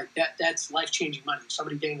also like that's life-changing money. If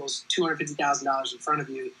somebody dangles $250,000 in front of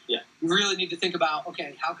you, you really need to think about,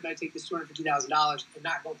 okay, how can I take this $250,000 and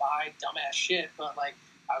not go buy dumbass shit, but like,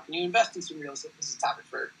 how can you invest in some real estate? This is a topic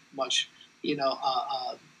for much,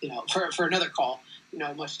 for another call,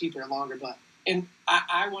 much deeper and longer. And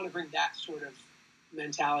I want to bring that sort of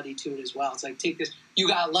mentality to it as well. It's like, take this, you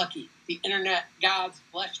got lucky. The internet gods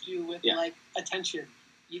blessed you with like attention.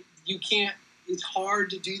 You can't, it's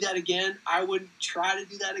hard to do that again. I wouldn't try to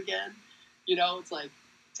do that again. It's like,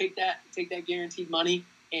 take that guaranteed money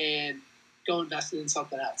and go invest it in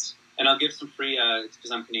something else. And I'll give some free,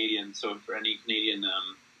 because I'm Canadian, so for any Canadian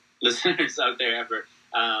listeners out there ever,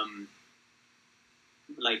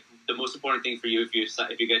 like the most important thing for you if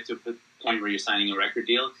you get to a point where you're signing a record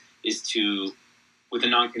deal is to, with a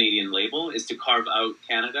non-Canadian label, is to carve out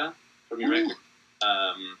Canada from your record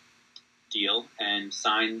deal and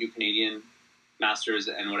sign your Canadian masters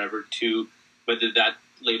and whatever to whether that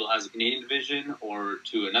label has a Canadian division or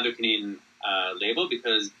to another Canadian label,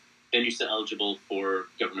 because then you're still eligible for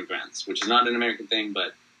government grants, which is not an American thing,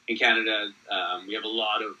 but in Canada, we have a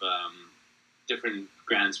lot of different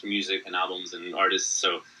grants for music and albums and artists.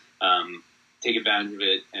 So take advantage of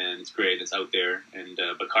it, and it's great. It's out there, and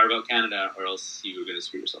but carve out Canada, or else you're going to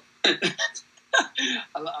screw yourself.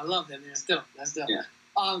 I love that, man. That's dope. Yeah.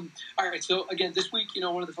 All right. So again, this week,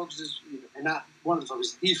 one of the focuses, and not one of the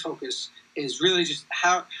focuses, the focus is really just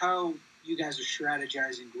how you guys are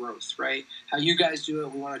strategizing growth, right? How you guys do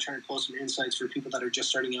it. We want to try and pull some insights for people that are just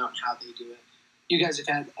starting out and how they do it. You guys have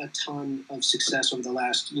had a ton of success over the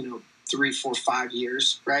last, 3, 4, 5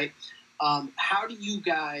 years, right? How do you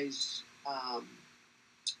guys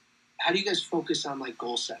focus on like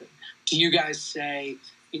goal setting? Do you guys say,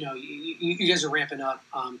 you guys are ramping up,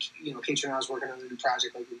 Kaytranada's working on a new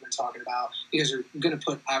project like we've been talking about. You guys are going to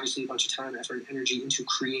put obviously a bunch of time, effort, and energy into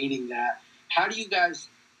creating that. How do you guys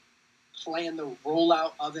plan the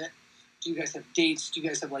rollout of it? Do you guys have dates? Do you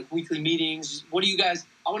guys have like weekly meetings? What do you guys,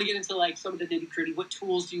 I want to get into like some of the nitty gritty. What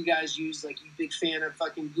tools do you guys use? Like, you big fan of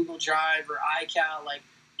fucking Google Drive or iCal? Like,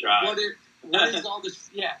 Drive. What is all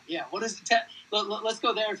this? Yeah. What is the let's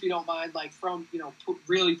go there if you don't mind. Like, from,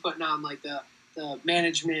 really putting on like the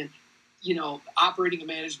management, operating a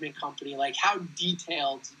management company. Like, how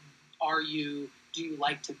detailed do you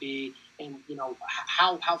like to be? And,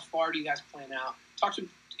 how far do you guys plan out?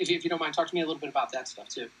 If you don't mind, talk to me a little bit about that stuff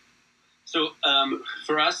too. So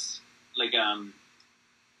for us, like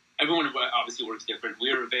everyone obviously works different.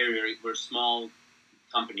 We're we're a small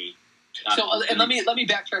company. So and let me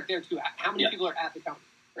backtrack there too. How many people are at the company,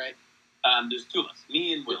 right? There's 2 of us,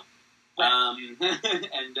 me and Will. Right.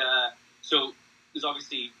 And so there's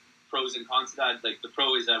obviously pros and cons to that. Like, the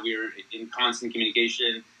pro is that we're in constant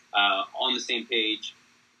communication, on the same page.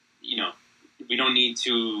 We don't need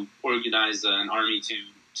to organize an army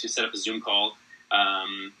to set up a Zoom call.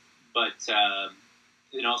 But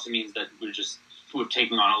it also means that we're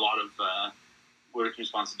taking on a lot of work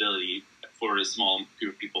responsibility for a small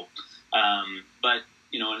group of people. But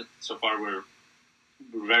so far we're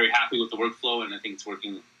very happy with the workflow, and I think it's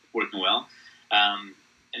working well.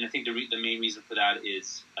 And I think the main reason for that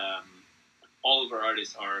is all of our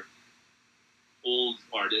artists are old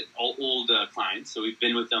clients, so we've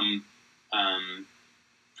been with them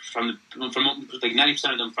from like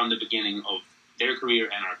 90% of them from the beginning of their career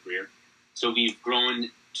and our career. So we've grown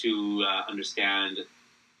to understand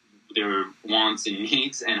their wants and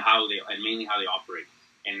needs, and mainly how they operate,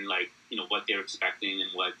 and like what they're expecting, and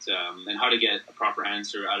what and how to get a proper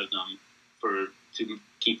answer out of them to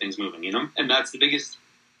keep things moving. And that's the biggest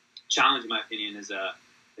challenge, in my opinion,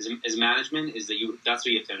 as management, is that that's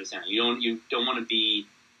what you have to understand. You don't want to be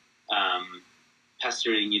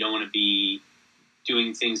pestering. You don't want to be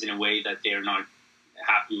doing things in a way that they're not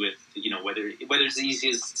happy with. Whether it's the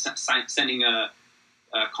easiest sending a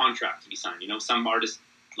contract to be signed. Some artists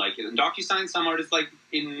like it in DocuSign, some artists like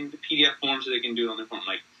in the PDF form so they can do it on their phone,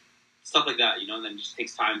 like stuff like that. And then it just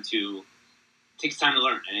takes time to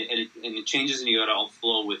learn, and it changes, and you got to all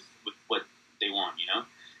flow with what they want.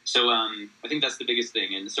 So I think that's the biggest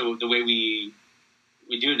thing. And so the way we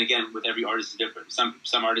do it, and again, with every artist is different.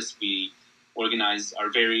 Some artists we organize are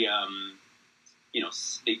very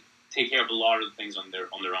they take care of a lot of the things on their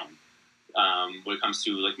own. When it comes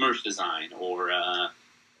to like merch design or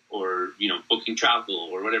booking travel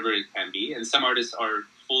or whatever it can be. And some artists are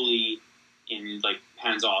fully in like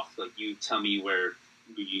hands off. Like, you tell me where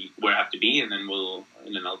I have to be, and then I'll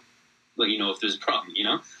let you know if there's a problem.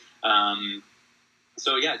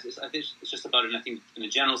 So yeah, I think it's just about it. And I think in a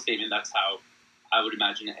general statement, that's how I would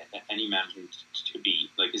imagine any management to be.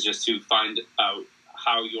 Like, is just to find out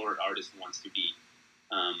how your artist wants to be,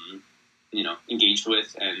 engaged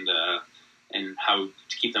with, and how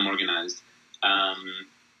to keep them organized.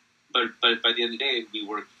 But by the end of the day, we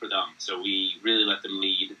work for them, so we really let them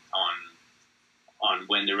lead on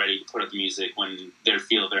when they're ready to put out the music, when they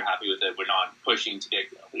feel they're happy with it. We're not pushing to be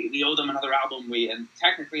like, we owe them another album. And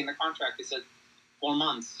technically in the contract it said 4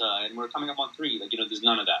 months, and we're coming up on 3. Like, there's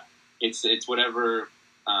none of that. It's whatever,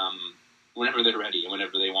 whenever they're ready and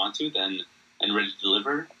whenever they want to, and ready to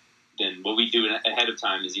deliver. Then what we do ahead of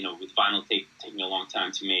time is, with vinyl taking a long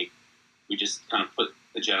time to make, we just kind of put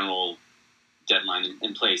a general deadline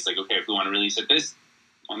in place. Like, okay, if we want to release it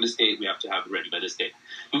on this date, we have to have it ready by this date.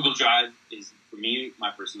 Google Drive is, for me,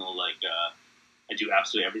 my personal, I do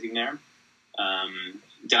absolutely everything there,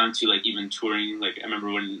 down to like even touring. Like, I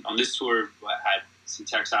remember when on this tour, I had some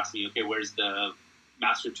texts asking me, okay, where's the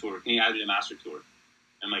master tour? Can you add it to master tour?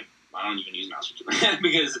 I'm like, I don't even use master tour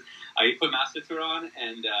because I put master tour on,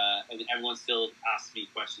 and everyone still asks me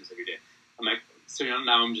questions every day. I'm like, so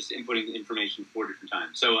now I'm just inputting information 4 different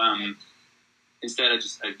times. So instead,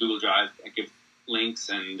 I Google Drive. I give links,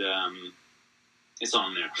 and it's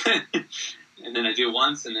on there. And then I do it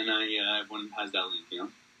once, and then everyone has that link, you know?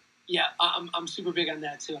 Yeah, I'm super big on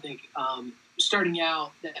that too. I think starting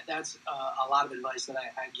out, that's a lot of advice that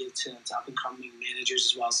I give to up-and-coming managers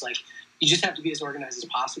as well. It's like, you just have to be as organized as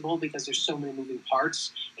possible because there's so many moving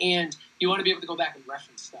parts. And you want to be able to go back and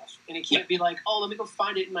reference stuff. And it can't be like, oh, let me go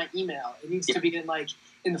find it in my email. It needs to be in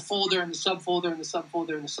the folder, in the subfolder, in the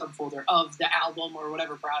subfolder, in the subfolder of the album or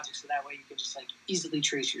whatever project. So that way you can just easily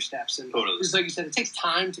trace your steps. And just like you said, it takes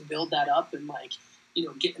time to build that up and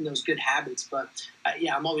get in those good habits. But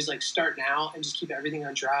I'm always start now and just keep everything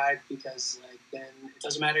on drive because then it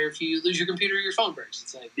doesn't matter if you lose your computer or your phone breaks.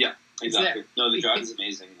 It's exactly. No, the drive is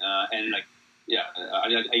amazing. And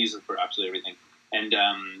I use it for absolutely everything. And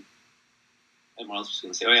what else was I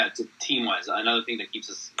going to say? Oh yeah, team-wise, another thing that keeps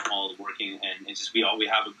us all working, and it's just we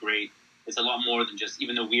have a great. It's a lot more than just,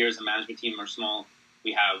 even though we as a management team are small,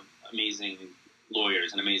 we have amazing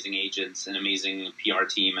lawyers and amazing agents and amazing PR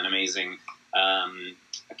team and amazing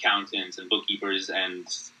accountants and bookkeepers and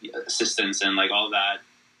assistants, and all that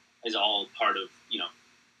is all part of,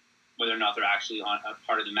 whether or not they're actually on a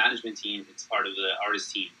part of the management team, it's part of the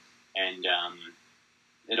artist team, and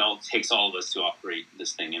it all takes all of us to operate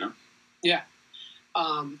this thing, Yeah.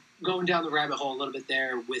 Going down the rabbit hole a little bit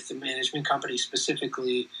there with the management company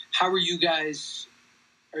specifically, how are you guys?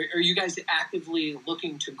 Are you guys actively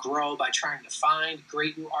looking to grow by trying to find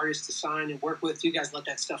great new artists to sign and work with? Do you guys let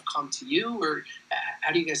that stuff come to you, or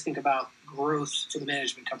how do you guys think about growth for the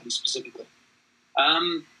management company specifically?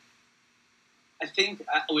 I think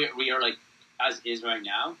we are as is right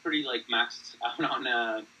now, pretty maxed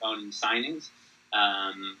out on signings,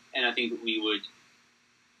 and I think we would,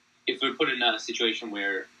 if we're put in a situation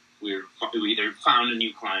where we either found a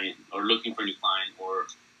new client or looking for a new client, or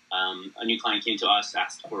a new client came to us,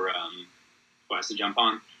 asked for us to jump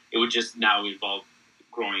on, it would just now involve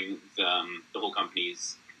growing the whole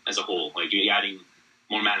companies as a whole, adding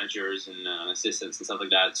more managers and assistants and stuff like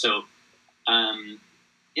that. So,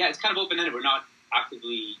 it's kind of open-ended. We're not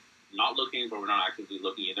actively not looking, but we're not actively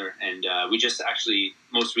looking either. And we just actually,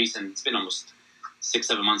 most recent, it's been almost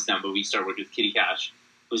 6-7 months now, but we started working with Kitty Cash,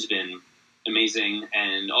 who's been amazing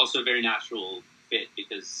and also a very natural fit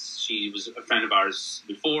because she was a friend of ours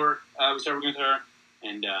before we started working with her,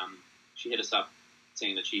 and she hit us up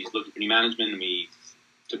saying that she's looking for new management, and we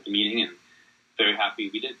took the meeting, and very happy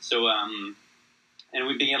we did. So, and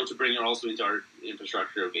we've been able to bring her also into our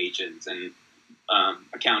infrastructure of agents and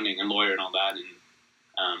accounting and lawyer and all that, and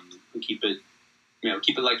keep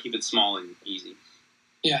it small and easy.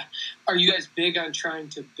 Yeah. Are you guys big on trying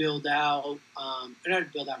to build out, or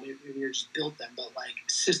not build out, maybe you're just built them, but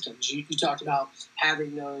systems? You talked about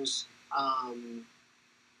having those, having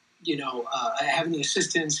the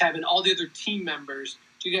assistants, having all the other team members.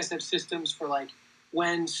 Do you guys have systems for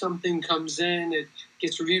when something comes in, it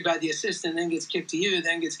gets reviewed by the assistant, then gets kicked to you,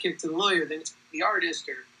 then gets kicked to the lawyer, then it's the artist?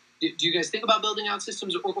 Or do you guys think about building out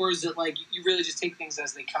systems, or is it you really just take things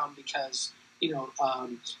as they come because,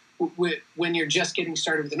 when you're just getting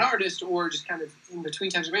started with an artist, or just kind of in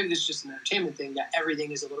between times, or maybe this is just an entertainment thing, that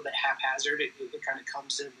everything is a little bit haphazard. It kind of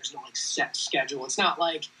comes in. There's no set schedule. It's not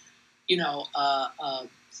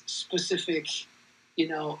specific,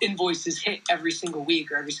 invoices hit every single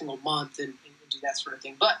week or every single month and do that sort of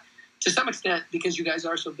thing. But to some extent, because you guys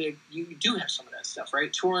are so big, you do have some of that stuff,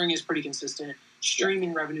 right? Touring is pretty consistent.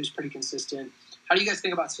 Streaming revenue is pretty consistent. How do you guys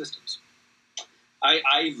think about systems?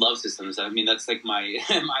 I love systems. I mean, that's my,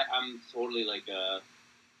 I'm totally a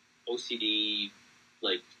OCD,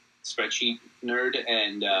 spreadsheet nerd.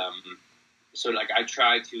 And so I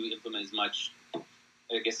try to implement as much,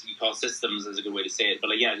 I guess you call systems is a good way to say it.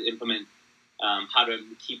 But implement how to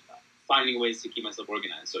keep finding ways to keep myself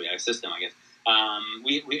organized. So a system, I guess.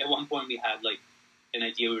 We at one point we had an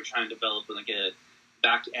idea we were trying to develop a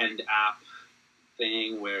back-end app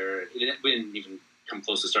thing where we didn't even come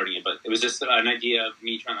close to starting it, but it was just an idea of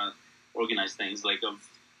me trying to organize things, of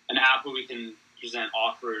an app where we can present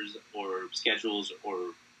offers or schedules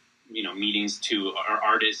or meetings to our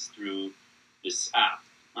artists through this app.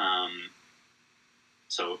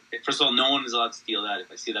 So first of all, no one is allowed to steal that.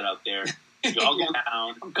 If I see that out there, I'll go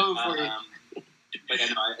down. I'm coming for you. But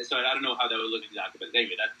so I don't know how that would look exactly, but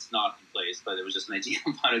anyway, that's not in place. But it was just an idea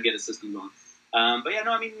of how to get a system going.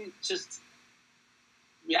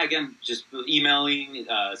 Again, just emailing,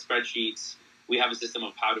 spreadsheets. We have a system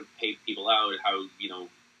of how to pay people out, how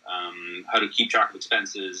to keep track of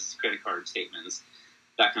expenses, credit card statements,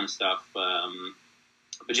 that kind of stuff.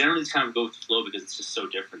 But generally, it's kind of go with the flow because it's just so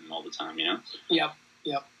different all the time, Yep.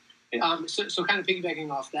 Yeah. So kind of piggybacking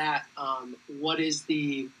off that, what's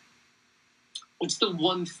the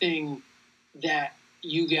one thing that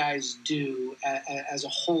you guys do as a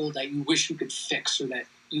whole that you wish you could fix or that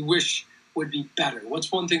you wish would be better?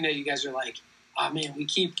 What's one thing that you guys are like, oh man,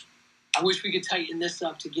 I wish we could tighten this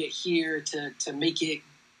up to get here to make it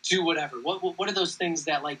do whatever. What are those things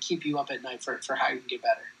that like keep you up at night for how you can get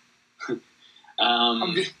better?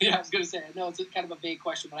 I was gonna say, I know it's kind of a vague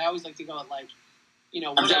question, but I always like to go at like,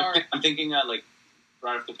 I'm thinking like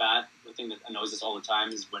right off the bat, the thing that I know is this all the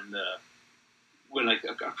time is when like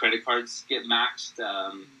our credit cards get maxed,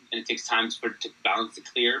 and it takes time for it to balance to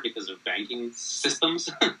clear because of banking systems,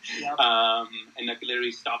 yep. And that could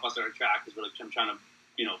literally stop us on our track because we're like, I'm trying to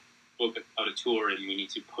book out a tour and we need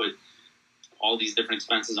to put all these different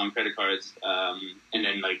expenses on credit cards, and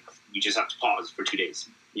then like we just have to pause for 2 days.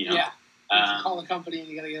 Yeah. You call the company and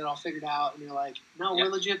you got to get it all figured out, and you're like, "No, we're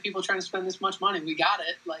legit people trying to spend this much money. We got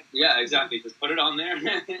it." Like, yeah, exactly. Just put it on there.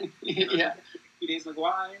 Yeah. 2 days, like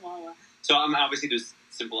why? So obviously there's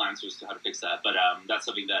simple answers to how to fix that, but that's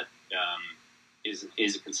something that is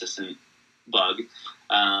a consistent bug.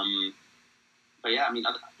 But yeah, I mean,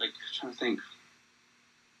 like trying to think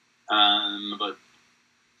about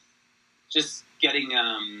just getting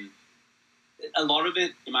a lot of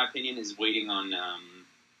it, in my opinion, is waiting on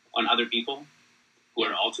other people who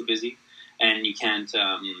are also busy, and you can't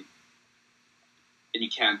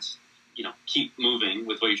keep moving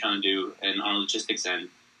with what you're trying to do and on a logistics end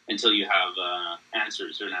until you have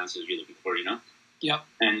answers you're looking for, Yep.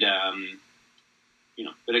 And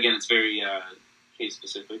but again, it's very case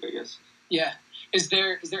specific, I guess. Yeah. Is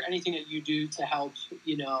there anything that you do to help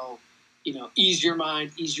ease your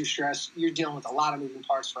mind, ease your stress? You're dealing with a lot of moving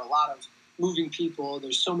parts for a lot of moving people.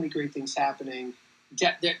 There's so many great things happening.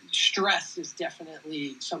 Stress is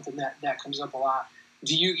definitely something that comes up a lot.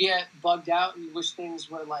 Do you get bugged out and you wish things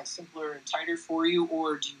were like simpler and tighter for you,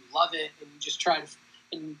 or do you love it and you just try to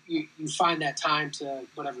and you find that time to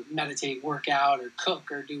whatever, meditate, work out, or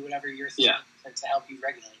cook, or do whatever you're thinking to help you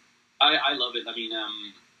regulate? I love it. I mean, I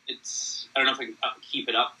don't know if I can keep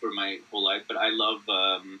it up for my whole life, but I love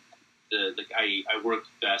I work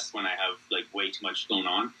best when I have like way too much going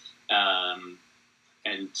on.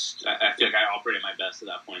 And I feel like I operate at my best at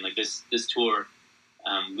that point. Like this tour,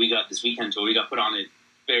 we got this weekend tour. We got put on it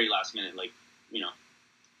very last minute, like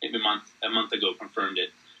maybe a month ago, confirmed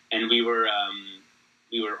it, and we were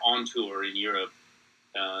on tour in Europe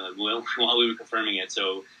while we were confirming it.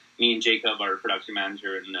 So me and Jacob, our production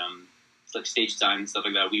manager, and it's like stage design and stuff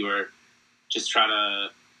like that, we were just trying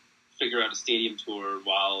to figure out a stadium tour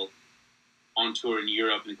while on tour in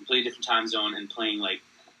Europe in a completely different time zone and playing like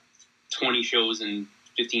 20 shows in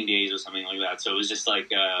 15 days or something like that. So it was just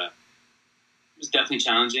like, it was definitely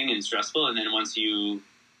challenging and stressful. And then once you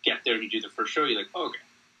get there and you do the first show, you're like, oh, okay,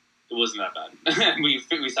 it wasn't that bad. we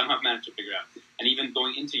somehow managed to figure it out. And even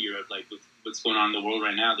going into Europe, like with what's going on in the world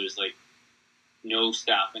right now, there's like no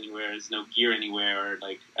staff anywhere, there's no gear anywhere.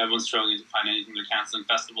 Like everyone's struggling to find anything. They're canceling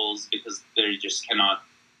festivals because they just cannot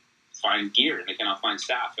find gear and they cannot find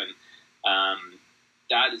staff. And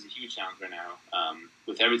that is a huge challenge right now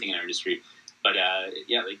with everything in our industry. But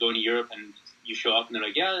like going to Europe and you show up and they're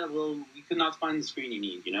like, yeah, well, we could not find the screen you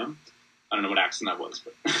need, I don't know what accent that was,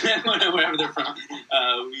 but wherever they're from,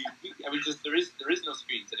 there is no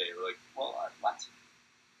screen today. We're like, well, what?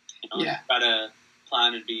 Try to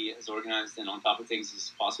plan and be as organized and on top of things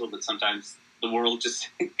as possible, but sometimes the world just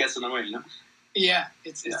gets in the way, Yeah,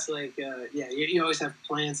 it's like, you always have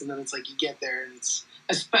plans, and then it's like you get there, and it's,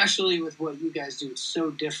 especially with what you guys do, it's so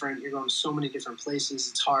different. You're going so many different places.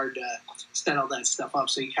 It's hard to set all that stuff up,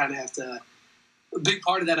 so you kind of have to, a big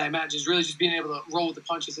part of that, I imagine, is really just being able to roll with the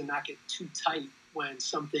punches and not get too tight when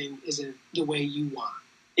something isn't the way you want.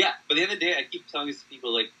 Yeah, but at the end of the day, I keep telling these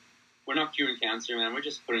people, like, we're not curing cancer, man. We're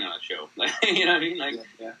just putting on a show. Like, you know what I mean? Like,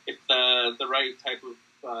 if the right type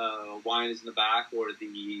of wine is in the back, or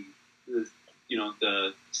the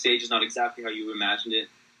stage is not exactly how you imagined it,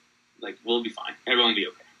 like, we'll be fine. Everyone will be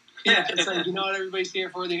okay. Yeah, it's like, you know what everybody's here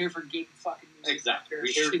for? They're here for good fucking music. Exactly.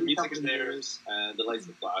 We're here for music is there, the lights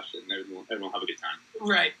will flash, and everyone will have a good time.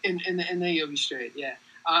 Right, and then you'll be straight, yeah.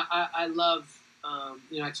 I love,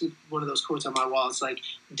 I keep one of those quotes on my wall. It's like,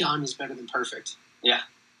 done is better than perfect. Yeah.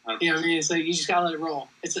 You know what I mean? It's like, you just gotta let it roll.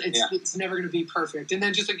 It's never going to be perfect. And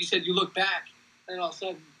then just like you said, you look back, and all of a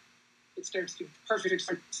sudden, it starts to perfect. It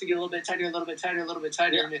starts to get a little bit tighter, a little bit tighter, a little bit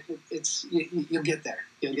tighter, and you'll get there.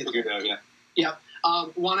 You'll get there. Out, yeah. Yep.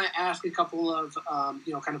 Want to ask a couple of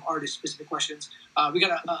kind of artist specific questions. We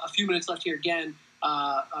got a few minutes left here. Again,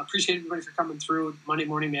 appreciate everybody for coming through. Monday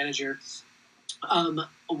Morning Manager.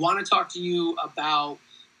 Want to talk to you about.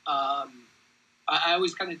 I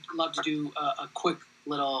always kind of love to do a quick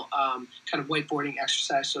little kind of whiteboarding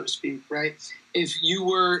exercise, so to speak, right? If you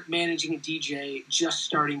were managing a DJ just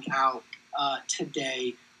starting out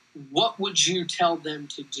today, what would you tell them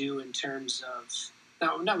to do in terms of,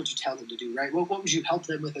 not what you tell them to do, right? What would you help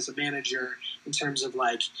them with as a manager in terms of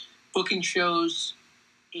like booking shows,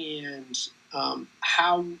 and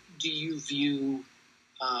how do you view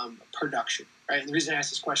production, right? And the reason I ask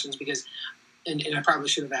this question is because, and I probably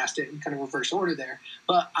should have asked it in kind of reverse order there,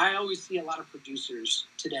 but I always see a lot of producers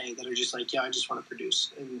today that are just like, yeah, I just want to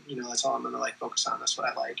produce, and that's all I'm going to like focus on. That's what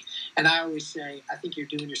I like. And I always say, I think you're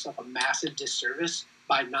doing yourself a massive disservice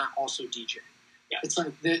by not also DJ. Yeah. It's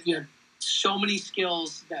like so many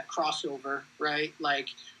skills that cross over, right? Like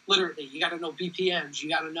literally, you got to know BPMs, you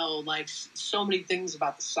got to know like so many things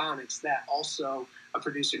about the sonics that also a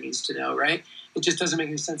producer needs to know, right? It just doesn't make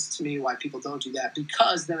any sense to me why people don't do that,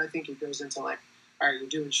 because then I think it goes into like, all right, you're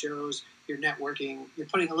doing shows, you're networking, you're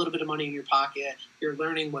putting a little bit of money in your pocket, you're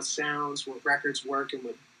learning what sounds, what records work, and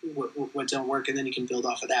what don't work, and then you can build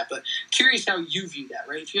off of that. But curious how you view that,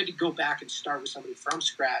 right? If you had to go back and start with somebody from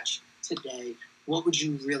scratch today, what would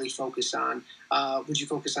you really focus on? Would you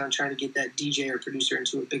focus on trying to get that DJ or producer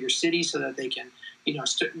into a bigger city so that they can,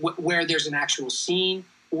 where there's an actual scene?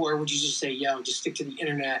 Or would you just say, just stick to the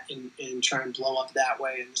internet and try and blow up that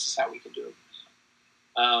way, and this is how we can do it?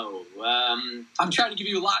 I'm trying to give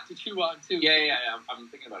you a lot to chew on, too. Yeah. I'm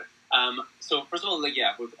thinking about it. So, first of all,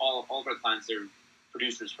 with all of our clients, they're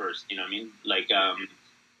producers first, you know what I mean? Like,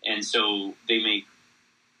 and so they make,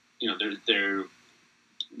 their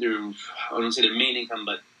I don't say their main income,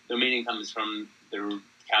 but their main income is from their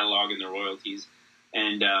catalog and their royalties.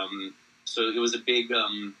 And so it was a big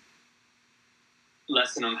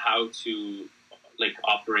lesson on how to like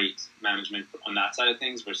operate management on that side of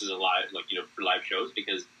things versus a live, for live shows,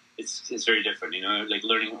 because it's very different, like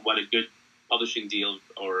learning what a good publishing deal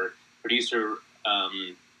or producer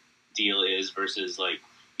deal is versus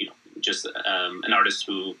just an artist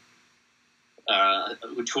who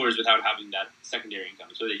tours without having that secondary income.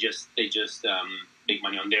 So they just make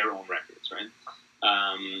money on their own records, right?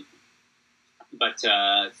 But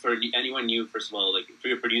for anyone new, first of all, like if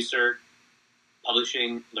you're a producer,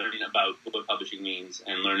 publishing, learn about what publishing means,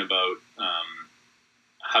 and learn about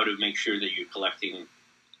how to make sure that you're collecting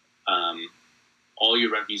all your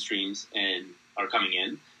revenue streams and are coming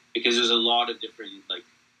in, because there's a lot of different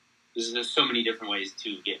there's so many different ways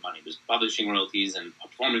to get money. There's publishing royalties and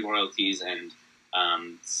performing royalties and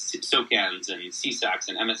SOCANs and CSACs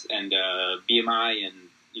and MS and BMI and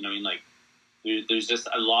there's just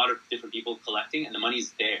a lot of different people collecting, and the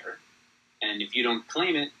money's there, and if you don't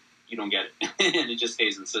claim it, you don't get it, and it just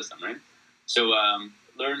stays in the system, right? So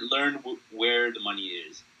learn where the money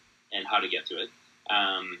is and how to get to it.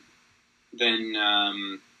 Then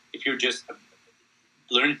if you're just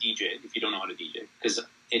learn to DJ, if you don't know how to DJ, because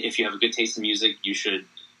if you have a good taste in music, you should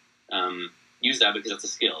use that, because that's a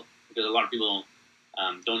skill. Because a lot of people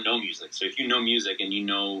don't know music. So if you know music and you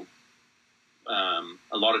know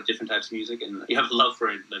a lot of different types of music and you have a love for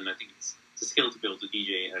it, then I think it's a skill to be able to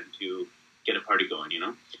DJ and to get a party going,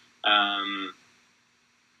 and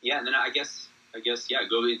then I guess,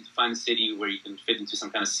 go and find a city where you can fit into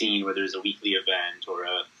some kind of scene, where there's a weekly event or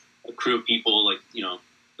a crew of people, like,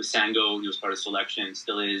 with Sango, he was part of Selection,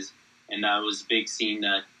 still is, and that was a big scene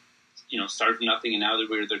that, started from nothing, and now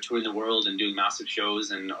they're touring the world and doing massive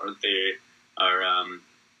shows, and they're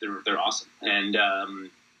awesome, and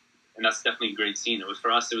that's definitely a great scene. It was,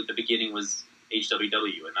 for us, the beginning was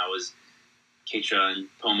HWW, and that was Kaytranada and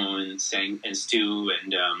Pomo and Sang and Stu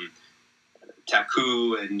and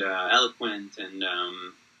Taku and Eloquent and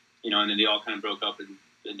and then they all kind of broke up and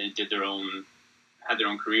they had their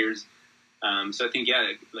own careers. So I think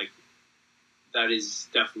that is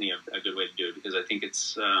definitely a good way to do it, because I think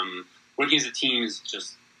it's working as a team is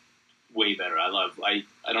just way better. I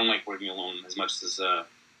don't like working alone as much as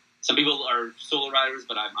some people are solo riders,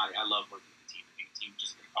 but I love working with a team. I think a team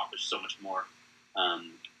just can accomplish so much more,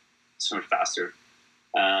 so much faster.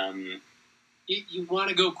 You want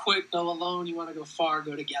to go quick, go alone. You want to go far,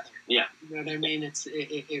 go together. Yeah, you know what I mean.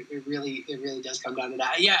 It really does come down to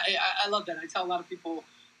that. Yeah, I love that. I tell a lot of people,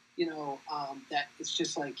 that it's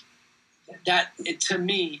just like that. To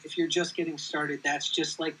me, if you're just getting started, that's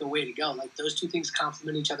just like the way to go. Like those two things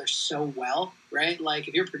complement each other so well, right? Like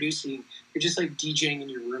if you're producing, you're just like DJing in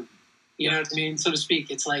your room. You know what I mean, so to speak.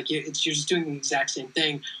 It's like you're just doing the exact same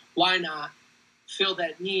thing. Why not fill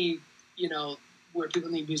that need? Where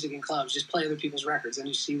people need music in clubs, just play other people's records, and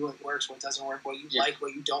you see what works, what doesn't work, what you like,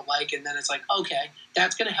 what you don't like, and then it's like, okay,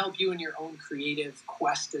 that's going to help you in your own creative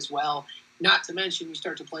quest as well. Not to mention, you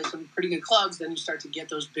start to play some pretty good clubs, then you start to get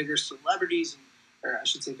those bigger celebrities and or I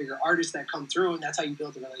should say bigger artists that come through, and that's how you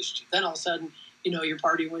build a relationship. Then all of a sudden, you're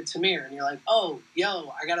partying with Tamir, and you're like, oh,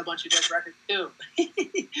 yo, I got a bunch of dope records too.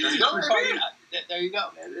 Let's go, there you go,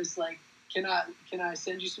 man. It's like, can I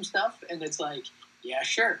send you some stuff? And it's like, yeah,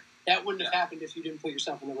 sure. That wouldn't have happened if you didn't put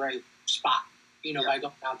yourself in the right spot, by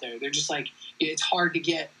going out there. They're just like, it's hard to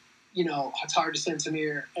get, it's hard to send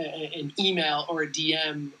Tamir an email or a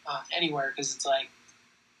DM anywhere, because it's like,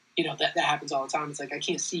 that happens all the time. It's like, I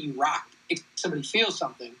can't see you rock. If somebody feels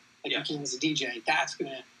something like you can as a DJ,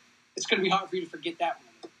 it's gonna be hard for you to forget that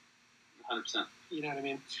one. 100%. You know what I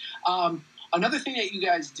mean? Another thing that you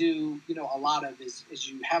guys do, a lot of is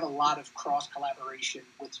you have a lot of cross collaboration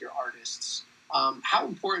with your artists. How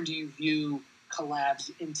important do you view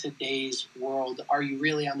collabs in today's world? Are you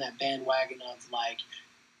really on that bandwagon of like,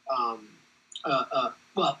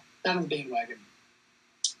 well, not on the bandwagon.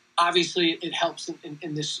 Obviously, it helps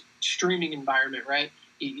in this streaming environment, right?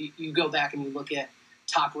 You go back and you look at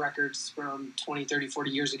top records from 20, 30,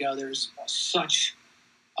 40 years ago. There's such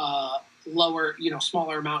lower,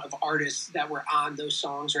 smaller amount of artists that were on those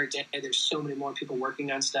songs right today. There's so many more people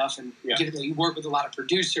working on stuff, and given that you work with a lot of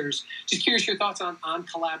producers, just curious your thoughts on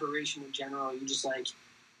collaboration in general. You just like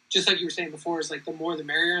you were saying before, is like the more the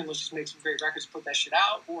merrier, and let's just make some great records, put that shit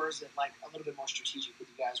out, or is it like a little bit more strategic with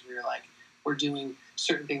you guys, where you're like, we're doing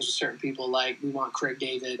certain things with certain people, like we want Craig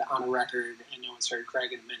David on a record, and no one's heard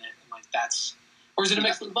Craig in a minute, and like that's, or is it a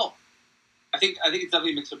mix of both? I think it's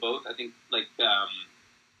definitely a mix of both. I think like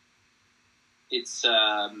it's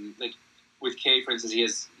like with Kay, for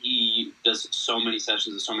instance, he does so many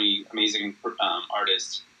sessions with so many amazing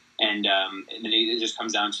artists, and then it just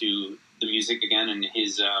comes down to the music again and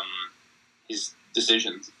his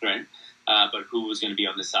decisions, right? But who was going to be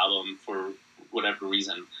on this album for whatever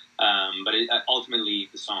reason. But ultimately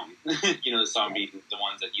the song, the song being the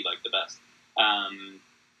ones that he liked the best.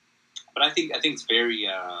 But I think it's very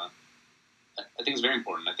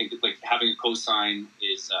important. I think like having a cosign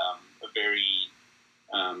is a very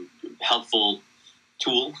helpful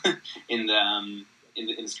tool in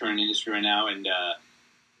this current industry right now, and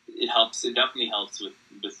it helps. It definitely helps with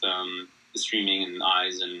the streaming and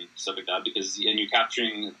eyes and stuff like that, because you're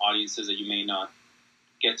capturing audiences that you may not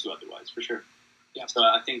get to otherwise, for sure. Yeah. So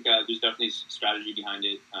I think there's definitely strategy behind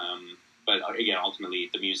it, but again, ultimately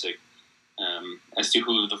the music, as to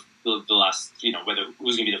who the last, whether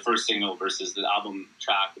who's going to be the first single versus the album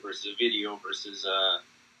track versus a video versus,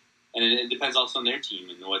 and it depends also on their team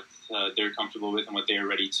and what they're comfortable with and what they're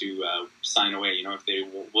ready to sign away. If they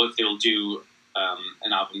will do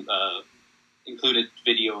an album included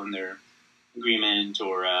video in their agreement,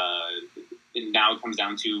 or now it comes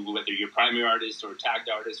down to whether you're primary artist or tagged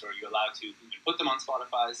artist, or you're allowed to put them on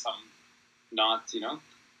Spotify, some not,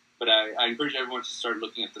 But I encourage everyone to start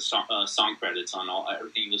looking at the song credits on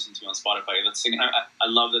everything you listen to on Spotify. I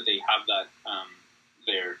love that they have that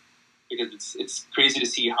there, because it's crazy to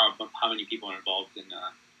see how many people are involved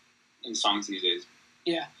in songs these days.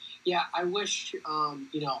 Yeah. I wish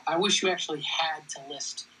I wish you actually had to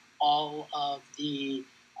list all of the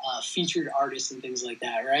featured artists and things like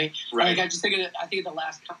that, right? Right. Like I think of the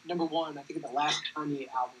last number one. I think of the last Kanye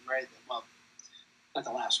album, right? Well, not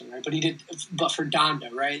the last one, right? But for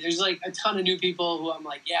Donda, right? There's like a ton of new people who I'm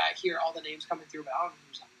like, yeah, I hear all the names coming through, but I don't know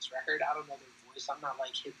who's on this record. I don't know their voice. I'm not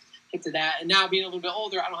like hit to that. And now being a little bit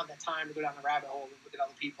older, I don't have that time to go down the rabbit hole and look at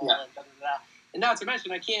other people and da da da. And not to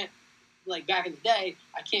mention, I can't, like back in the day,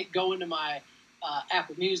 I can't go into my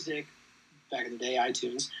Apple Music. Back in the day,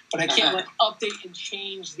 iTunes, but I can't like update and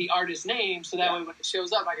change the artist's name, so that way when it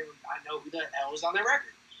shows up, I know who the hell is on that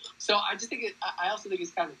record. So I just think I also think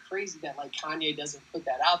it's kind of crazy that like Kanye doesn't put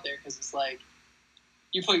that out there, because it's like,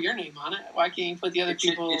 you put your name on it, why can't you put the other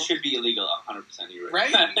people? It should be illegal, 100%. You're right.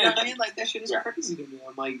 You know what I mean? Like that shit is crazy to me.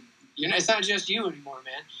 I'm like, it's not just you anymore,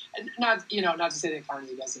 man. And not to say that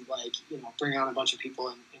Kanye doesn't like bring on a bunch of people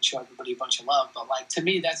and show everybody a bunch of love, but like to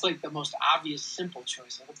me that's like the most obvious, simple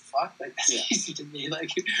choice. Like what the fuck? Like that's easy to me. Like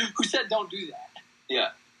who said don't do that? Yeah.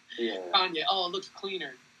 Kanye. Oh, it looks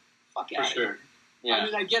cleaner. Fuck out of here. Yeah. I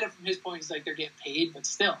mean, I get it from his point. It's like they're getting paid, but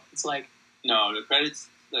still, it's like no, the credits.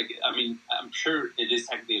 Like I mean, I'm sure it is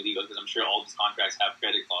technically illegal, because I'm sure all these contracts have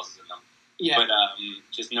credit clauses in them. Yeah. But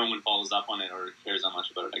just no one follows up on it or cares that much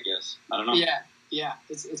about it, I guess. I don't know. Yeah.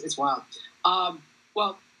 It's wild.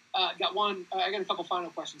 Well, I got a couple final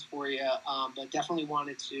questions for you, but definitely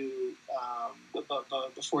wanted to,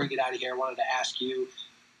 but before we get out of here, I wanted to ask you,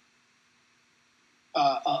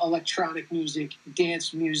 electronic music,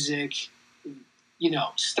 dance music,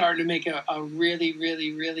 starting to make a really,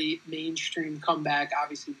 really, really mainstream comeback,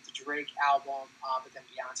 obviously with the Drake album, but then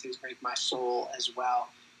Beyonce's Break My Soul as well.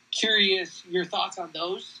 curious your thoughts on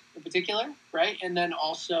those in particular, right? And then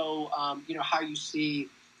also, how you see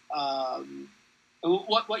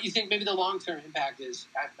what you think maybe the long-term impact is.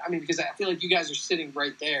 I mean, because I feel like you guys are sitting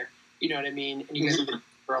right there, you know what I mean? And you guys have been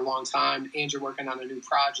for a long time, and you're working on a new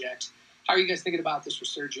project. How are you guys thinking about this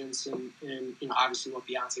resurgence and obviously what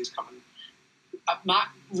Beyonce is coming?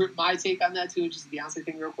 My take on that too, just the Beyonce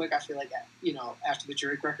thing real quick. I feel like, after the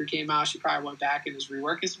Drake record came out, she probably went back and was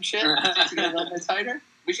reworking some shit to get a little bit tighter.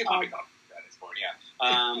 We should probably talk about that for yeah.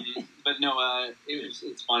 But no,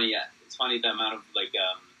 it's funny. Yeah, it's funny the amount of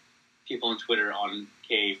people on Twitter on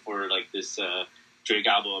K for this Drake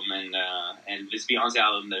album and this Beyonce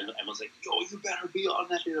album. That everyone's like, "Yo, you better be on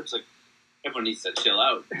that shit." I was like, everyone needs to chill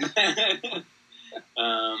out.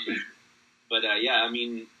 Yeah, I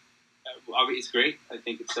mean, it's great. I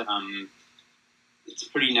think it's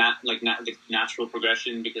pretty natural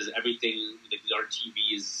progression because everything our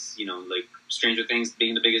TV is Stranger Things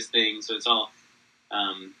being the biggest thing, so it's all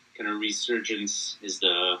kind of resurgence is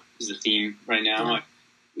the theme right now.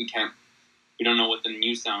 Yeah. We don't know what the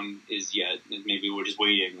new sound is yet. Maybe we're just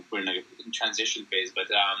waiting. We're in a transition phase, but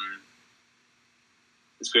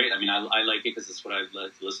it's great. I mean, I like it because it's what I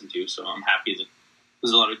like to listen to. So I'm happy that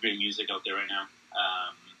there's a lot of great music out there right now.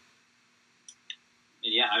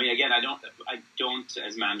 Yeah, I mean, again, I don't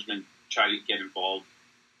as management try to get involved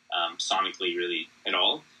sonically really at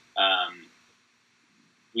all.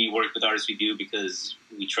 We work with artists we do because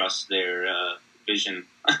we trust their vision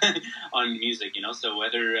on music, So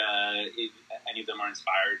whether any of them are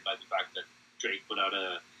inspired by the fact that Drake put out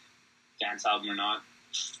a dance album or not,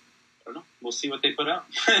 I don't know. We'll see what they put out.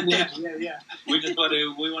 Yeah. We just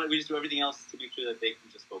do everything else to make sure that they can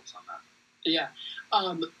just focus on that. Yeah.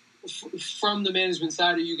 From the management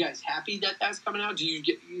side, are you guys happy that that's coming out? You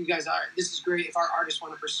guys are? This is great. If our artists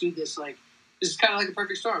want to pursue this, this is kind of like a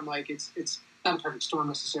perfect storm. It's not a perfect storm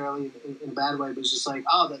necessarily in a bad way, but it's just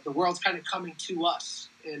the world's kind of coming to us,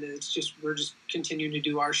 and it's just we're just continuing to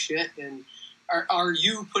do our shit. And are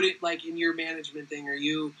you put it in your management thing? Are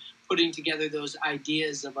you putting together those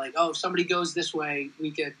ideas of if somebody goes this way,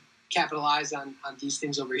 we could capitalize on these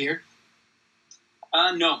things over here?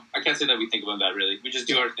 No, I can't say that we think about that really. We just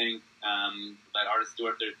do our thing. Let artists do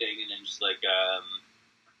their thing, and then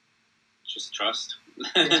just trust.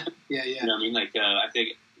 Yeah. You know what I mean? I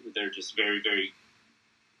think they're just very, very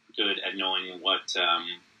good at knowing what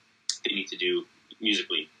they need to do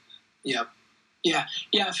musically. Yep. Yeah.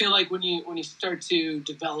 I feel like when you start to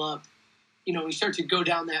develop, when you start to go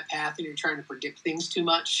down that path and you're trying to predict things too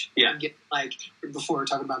much, and get before we're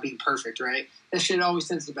talking about being perfect, right? That shit always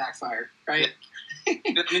tends to backfire, right? Yeah.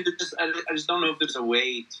 I mean, I just don't know if there's a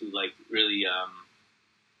way to really,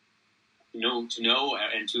 to know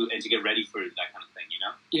and to get ready for that kind of thing,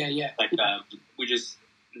 Yeah.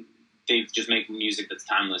 They just make music that's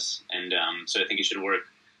timeless, and so I think it should work.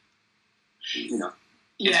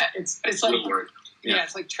 Yeah, it's like work. Yeah,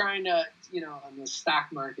 it's like trying to, on the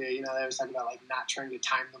stock market, they always talk about not trying to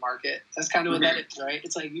time the market. That's kind of what that is, right?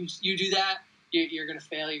 It's like you do that, you're going to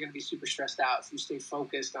fail. You're going to be super stressed out if you stay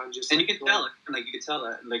focused on just. And you can tell it. You can tell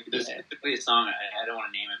that. There's specifically a song I don't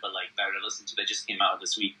want to name it, but that I listened to that just came out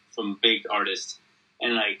this week from big artists,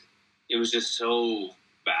 and it was just so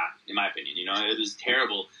bad in my opinion. It was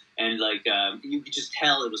terrible, and you could just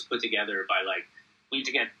tell it was put together by we need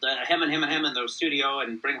to get him in the studio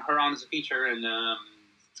and bring her on as a feature, and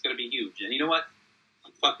it's going to be huge. And you know what?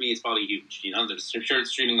 Fuck me, it's probably huge. I'm sure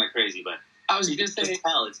it's streaming like crazy, but I was going to say, just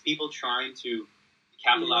tell it's people trying to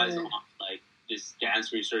capitalize on this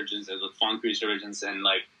dance resurgence and the funk resurgence, and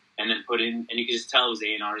then put in, and you can just tell it was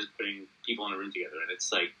A&R is putting people in a room together, and it's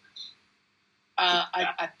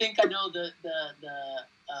I think I know the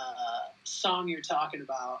song you're talking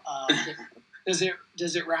about. Does it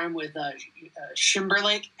rhyme with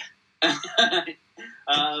Shimberlake? Yeah,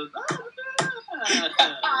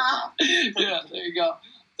 there you go.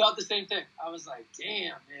 Thought the same thing. I was like,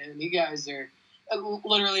 damn, man, you guys are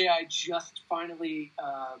literally. I just finally,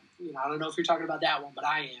 I don't know if you're talking about that one, but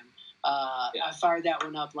I am. I fired that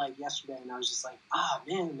one up yesterday, and I was just like,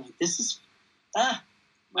 man, this is.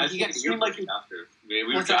 You guys seem like after we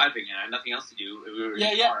were driving and I had nothing else to do. We were in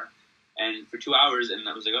the car, and for 2 hours, and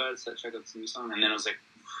I was like, let's check out this new song, and then I was like.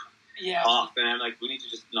 Off, and I'm like, we need to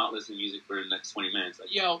just not listen to music for the next 20 minutes.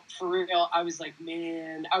 Yo, for real, I was like,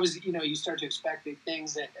 man, you start to expect big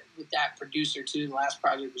things with that producer too. The last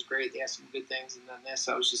project was great; they had some good things, and then this,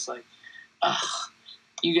 I was just like,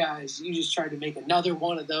 you guys, you just tried to make another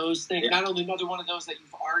one of those things. Yeah. Not only another one of those that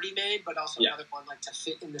you've already made, but also another one to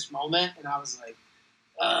fit in this moment. And I was like,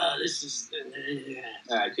 this is.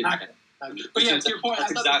 I couldn't. But to your point,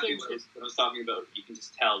 that's exactly what I was talking about. You can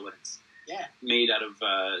just tell when it's. made out of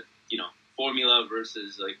formula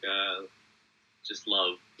versus like just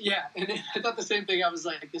love. Yeah, and I thought the same thing. I was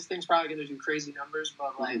like, this thing's probably going to do crazy numbers,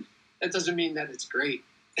 but like that doesn't mean that it's great.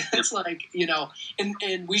 It's like,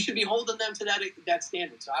 and we should be holding them to that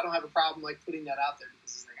standard. So I don't have a problem like putting that out there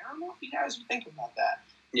because it's like, I don't know if you guys are thinking about that.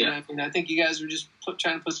 Yeah, I think you guys were just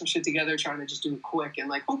trying to put some shit together, trying to just do it quick and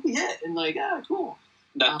like hope we hit and like cool.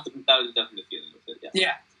 That was definitely the feeling with it.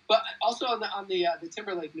 Yeah. But also on the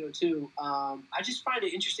Timberlake note too, I just find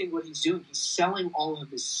it interesting what he's doing. He's selling all of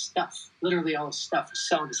his stuff, literally all his stuff. He's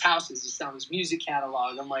selling his houses. He's selling his music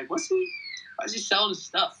catalog. I'm like, why is he selling his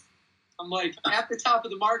stuff? I'm like, at the top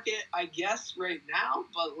of the market, I guess right now.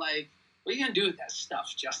 But like, what are you gonna do with that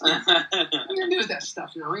stuff, Justin? What are you gonna do with that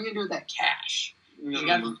stuff now? What are you gonna do with that cash? You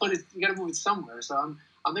gotta put it. You gotta move it somewhere. So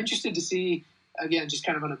I'm interested to see again, just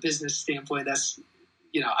kind of on a business standpoint. That's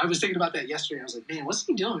I was thinking about that yesterday. I was like, man, what's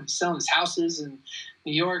he doing? He's selling his houses in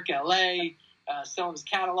New York, L.A., selling his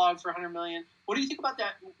catalog for $100 million. What do you think about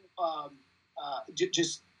that?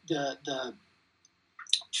 Just the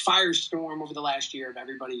firestorm over the last year of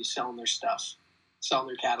everybody selling their stuff, selling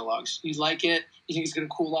their catalogs. You like it? You think it's going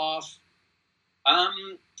to cool off? I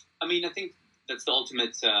think that's the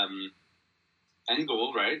ultimate end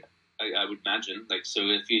goal, right? I would imagine. Like, so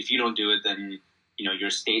if you don't do it, then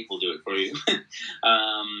your state will do it for you.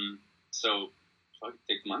 So I could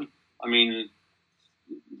take the money. I mean,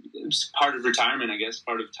 it's part of retirement, I guess.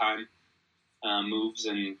 Part of time moves,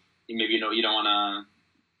 and maybe you don't want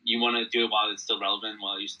to do it while it's still relevant,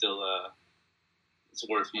 while you still it's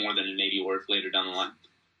worth more than it may be worth later down the line.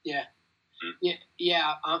 Yeah,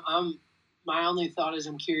 yeah. I'm my only thought is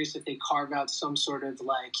I'm curious if they carve out some sort of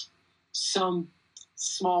like some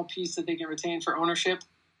small piece that they can retain for ownership,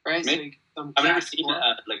 right? Maybe. So I've never seen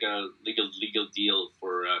a legal deal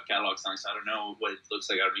for catalog songs, so I don't know what it looks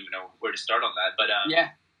like. I don't even know where to start on that. But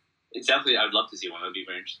it's definitely, I would love to see one. That would be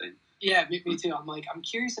very interesting. Yeah, me too. I'm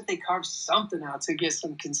curious if they carve something out to get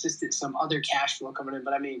some other cash flow coming in.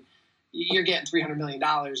 But I mean, you're getting $300 million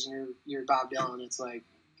and you're Bob Dylan. It's like,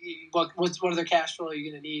 what other cash flow are you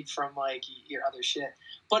going to need from like your other shit?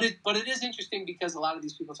 But it is interesting because a lot of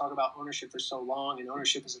these people talk about ownership for so long, and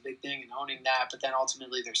ownership is a big thing, and owning that. But then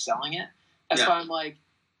ultimately they're selling it. That's why I'm like,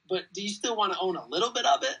 but do you still want to own a little bit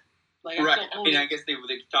of it? Like, right. I guess they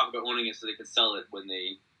could talk about owning it so they could sell it when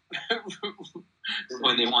they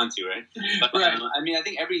when they want to, right? But right. I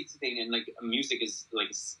think everything in like music is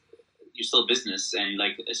like you're still a business, and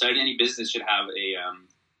like so any business should have a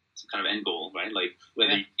some kind of end goal, right? Like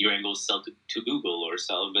whether your end goal is sell to Google or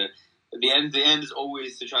sell, but the end is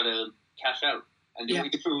always to try to cash out and do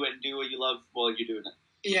what you do and do what you love while you're doing it.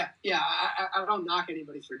 Yeah. I don't knock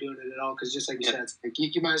anybody for doing it at all because just like you said, it's like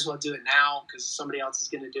you might as well do it now because somebody else is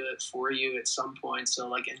going to do it for you at some point. So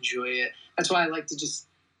like enjoy it. That's why I like to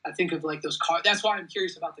I think of like those that's why I'm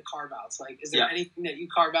curious about the carve outs. Like, is there anything that you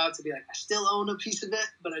carve out to be like, I still own a piece of it,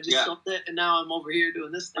 but I just sold it and now I'm over here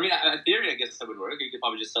doing this thing? I mean, in theory, I guess that would work. You could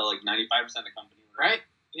probably just sell like 95% of the company. Right?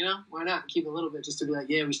 Why not? Keep a little bit just to be like,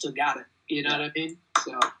 yeah, we still got it. You know what I mean?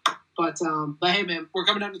 So, but hey, man, we're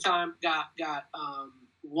coming down to time. Got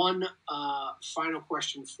one final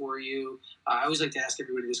question for you. I always like to ask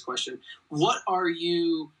everybody this question. What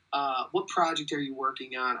project are you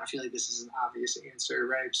working on? I feel like this is an obvious answer,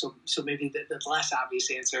 right? So maybe the less obvious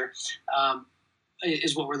answer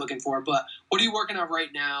is what we're looking for. But what are you working on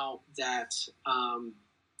right now that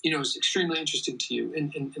is extremely interesting to you,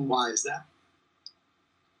 and why is that?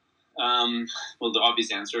 Well, the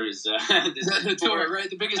obvious answer is the tour, right?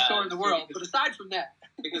 The biggest tour in the world. But aside from that,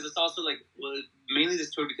 because it's also like, mainly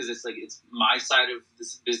this tour because it's like it's my side of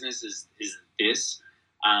this business is this,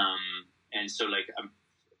 and so like I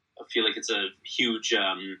feel like it's a huge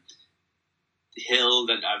hill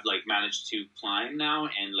that I've like managed to climb now,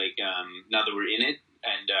 and like now that we're in it,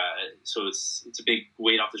 and so it's a big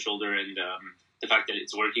weight off the shoulder, and the fact that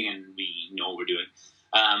it's working and we know what we're doing.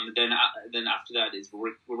 Then after that is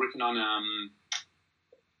we're working on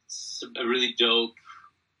a really dope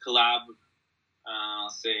collab, I'll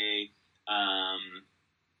say,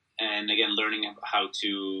 and again learning how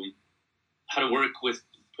to work with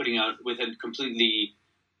putting out with a completely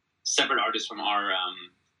separate artist from our.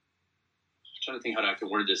 I'm trying to think how I can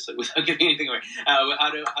word this without giving anything away.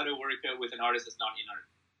 How to work with an artist that's not in our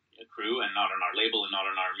crew and not on our label and not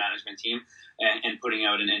on our management team, and putting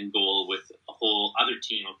out an end goal with a whole other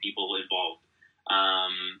team of people involved,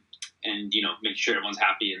 and make sure everyone's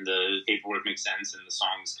happy and the paperwork makes sense and the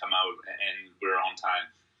songs come out and we're on time.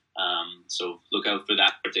 So look out for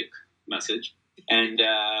that particular message, and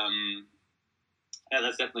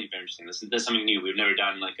that's definitely very interesting. That's something new. We've never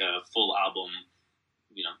done like a full album,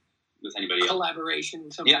 with anybody else. Collaboration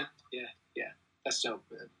with somebody. That's dope,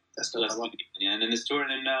 man. That's dope. So yeah, and then this tour,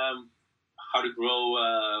 and then how to grow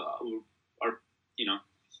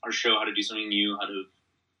our show, how to do something new, how to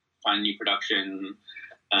find new production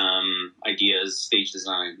ideas, stage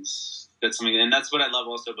designs. That's something, and that's what I love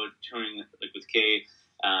also about touring like with Kay,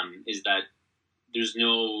 is that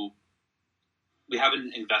we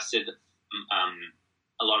haven't invested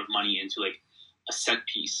a lot of money into like a set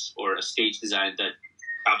piece or a stage design that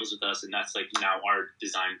travels with us, and that's like now our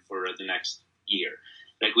design for the next year.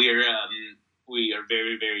 Like we are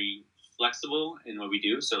very, very flexible in what we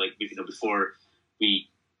do. So like before we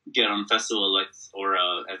get on a festival or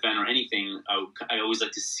a event or anything, I always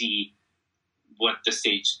like to see what the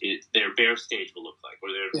stage is, their bare stage will look like,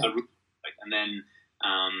 or their the roof like. And then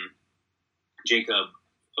Jacob,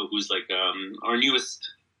 who's like our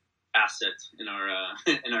newest asset in our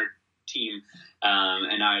in our team,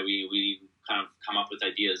 and we kind of come up with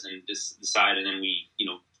ideas and decide, and then we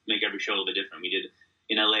make every show a little bit different. We did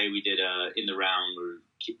in LA, we did in the round, where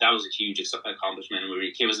that was a huge accomplishment. Where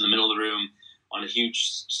Kay was in the middle of the room on a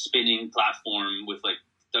huge spinning platform with like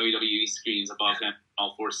WWE screens above him,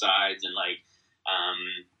 all four sides, and like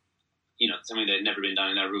something that had never been done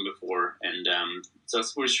in that room before. And so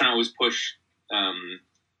we're just trying to always push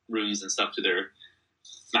rooms and stuff to their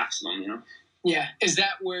maximum. Yeah, is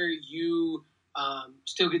that where you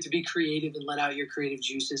still get to be creative and let out your creative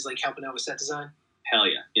juices, like helping out with set design? Hell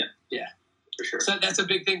yeah. Yeah. For sure. So that's a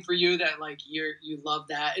big thing for you, that like you love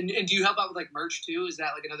that. And do you help out with like merch too? Is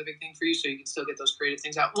that like another big thing for you, so you can still get those creative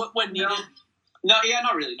things out when needed? No, yeah,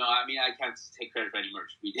 not really. No, I mean, I can't take credit for any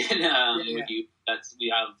merch we did. We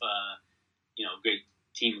have a great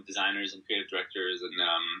team of designers and creative directors, and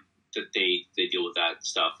that they deal with that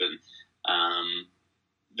stuff, and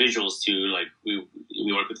visuals too. Like we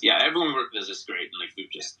work with everyone we work with is just great, and like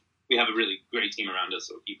we have a really great team around us,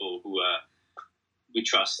 so people who we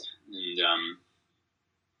trust, and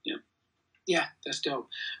yeah, that's dope.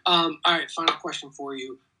 All right, final question for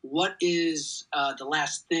you. What is the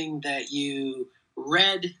last thing that you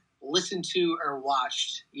read, listened to, or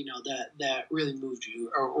watched, that really moved you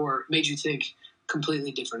or made you think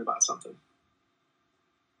completely different about something?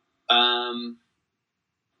 I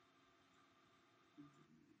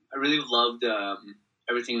really loved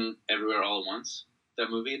Everything Everywhere All at Once, that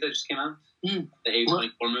movie that just came out, the A24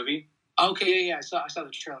 movie. Okay, yeah, I saw the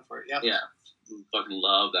trailer for it. Yep. Yeah, fucking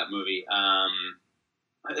love that movie.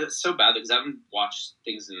 It's so bad because I haven't watched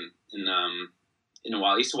things in a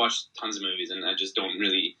while. I used to watch tons of movies, and I just don't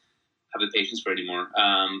really have the patience for it anymore.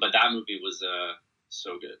 But that movie was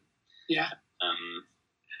so good. Yeah.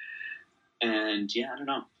 And yeah, I don't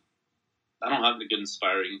know. I don't have a good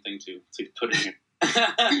inspiring thing to put in here.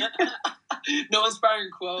 No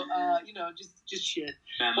inspiring quote. Just shit.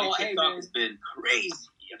 Man, my TikTok has been crazy.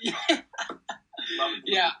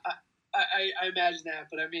 Yeah. I imagine that,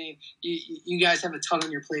 but I mean, you guys have a ton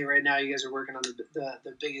on your plate right now. You guys are working on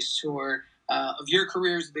the biggest tour of your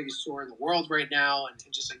careers, the biggest tour in the world right now, and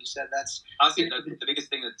just like you said, that's honestly the biggest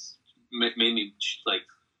thing that's made me like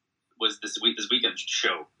was this weekend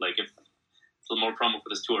show. Like, if it's a little more promo for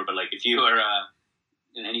this tour, but like if you are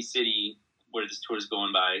in any city where this tour is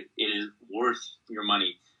going by, it is worth your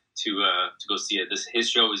money to go see it. His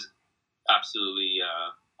show is absolutely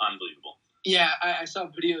unbelievable. Yeah, I saw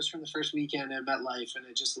videos from the first weekend at MetLife, and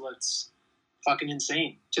it just looks fucking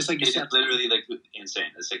insane. Just like you said. It's literally like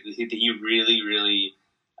insane. It's like he really, really,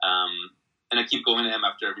 and I keep going to him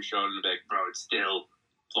after every show, and I'm like, bro, it's still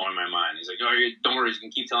blowing my mind. He's like, oh, don't worry, you can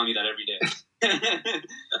keep telling me that every day.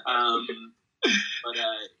 But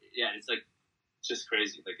yeah, it's like just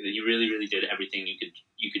crazy. Like, he really, really did everything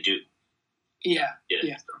you could do. Yeah.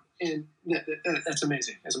 And that's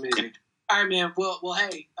amazing. That's amazing. Yeah. All right, man. Well,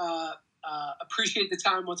 hey, appreciate the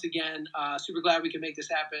time once again. Super glad we can make this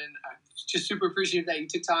happen. I'm just super appreciative that you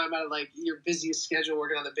took time out of like your busiest schedule,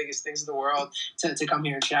 working on the biggest things in the world, to come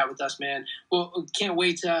here and chat with us, man. Well, can't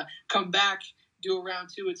wait to come back, do a round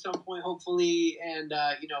 2 at some point, hopefully, and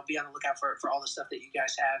be on the lookout for all the stuff that you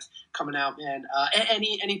guys have coming out, man.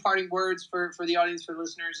 Any parting words for the audience, for the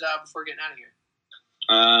listeners, before getting out of here?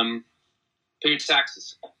 Pay your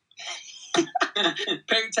taxes. Pay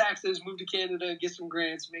your taxes, move to Canada, get some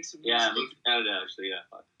grants, make some music. Yeah, move to Canada, actually, yeah.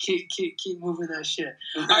 Keep moving that shit.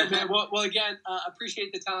 All right, man. Well, again,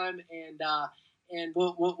 appreciate the time, and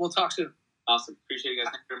we'll talk soon. Awesome. Appreciate you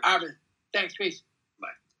guys. All right, man. Thanks. Peace. Bye.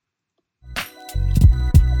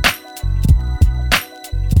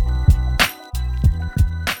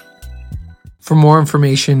 For more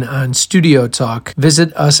information on Studio Talk,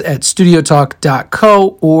 visit us at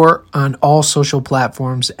studiotalk.co or on all social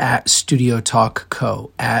platforms at Studio Talk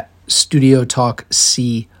Co, at Studio Talk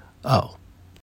CO.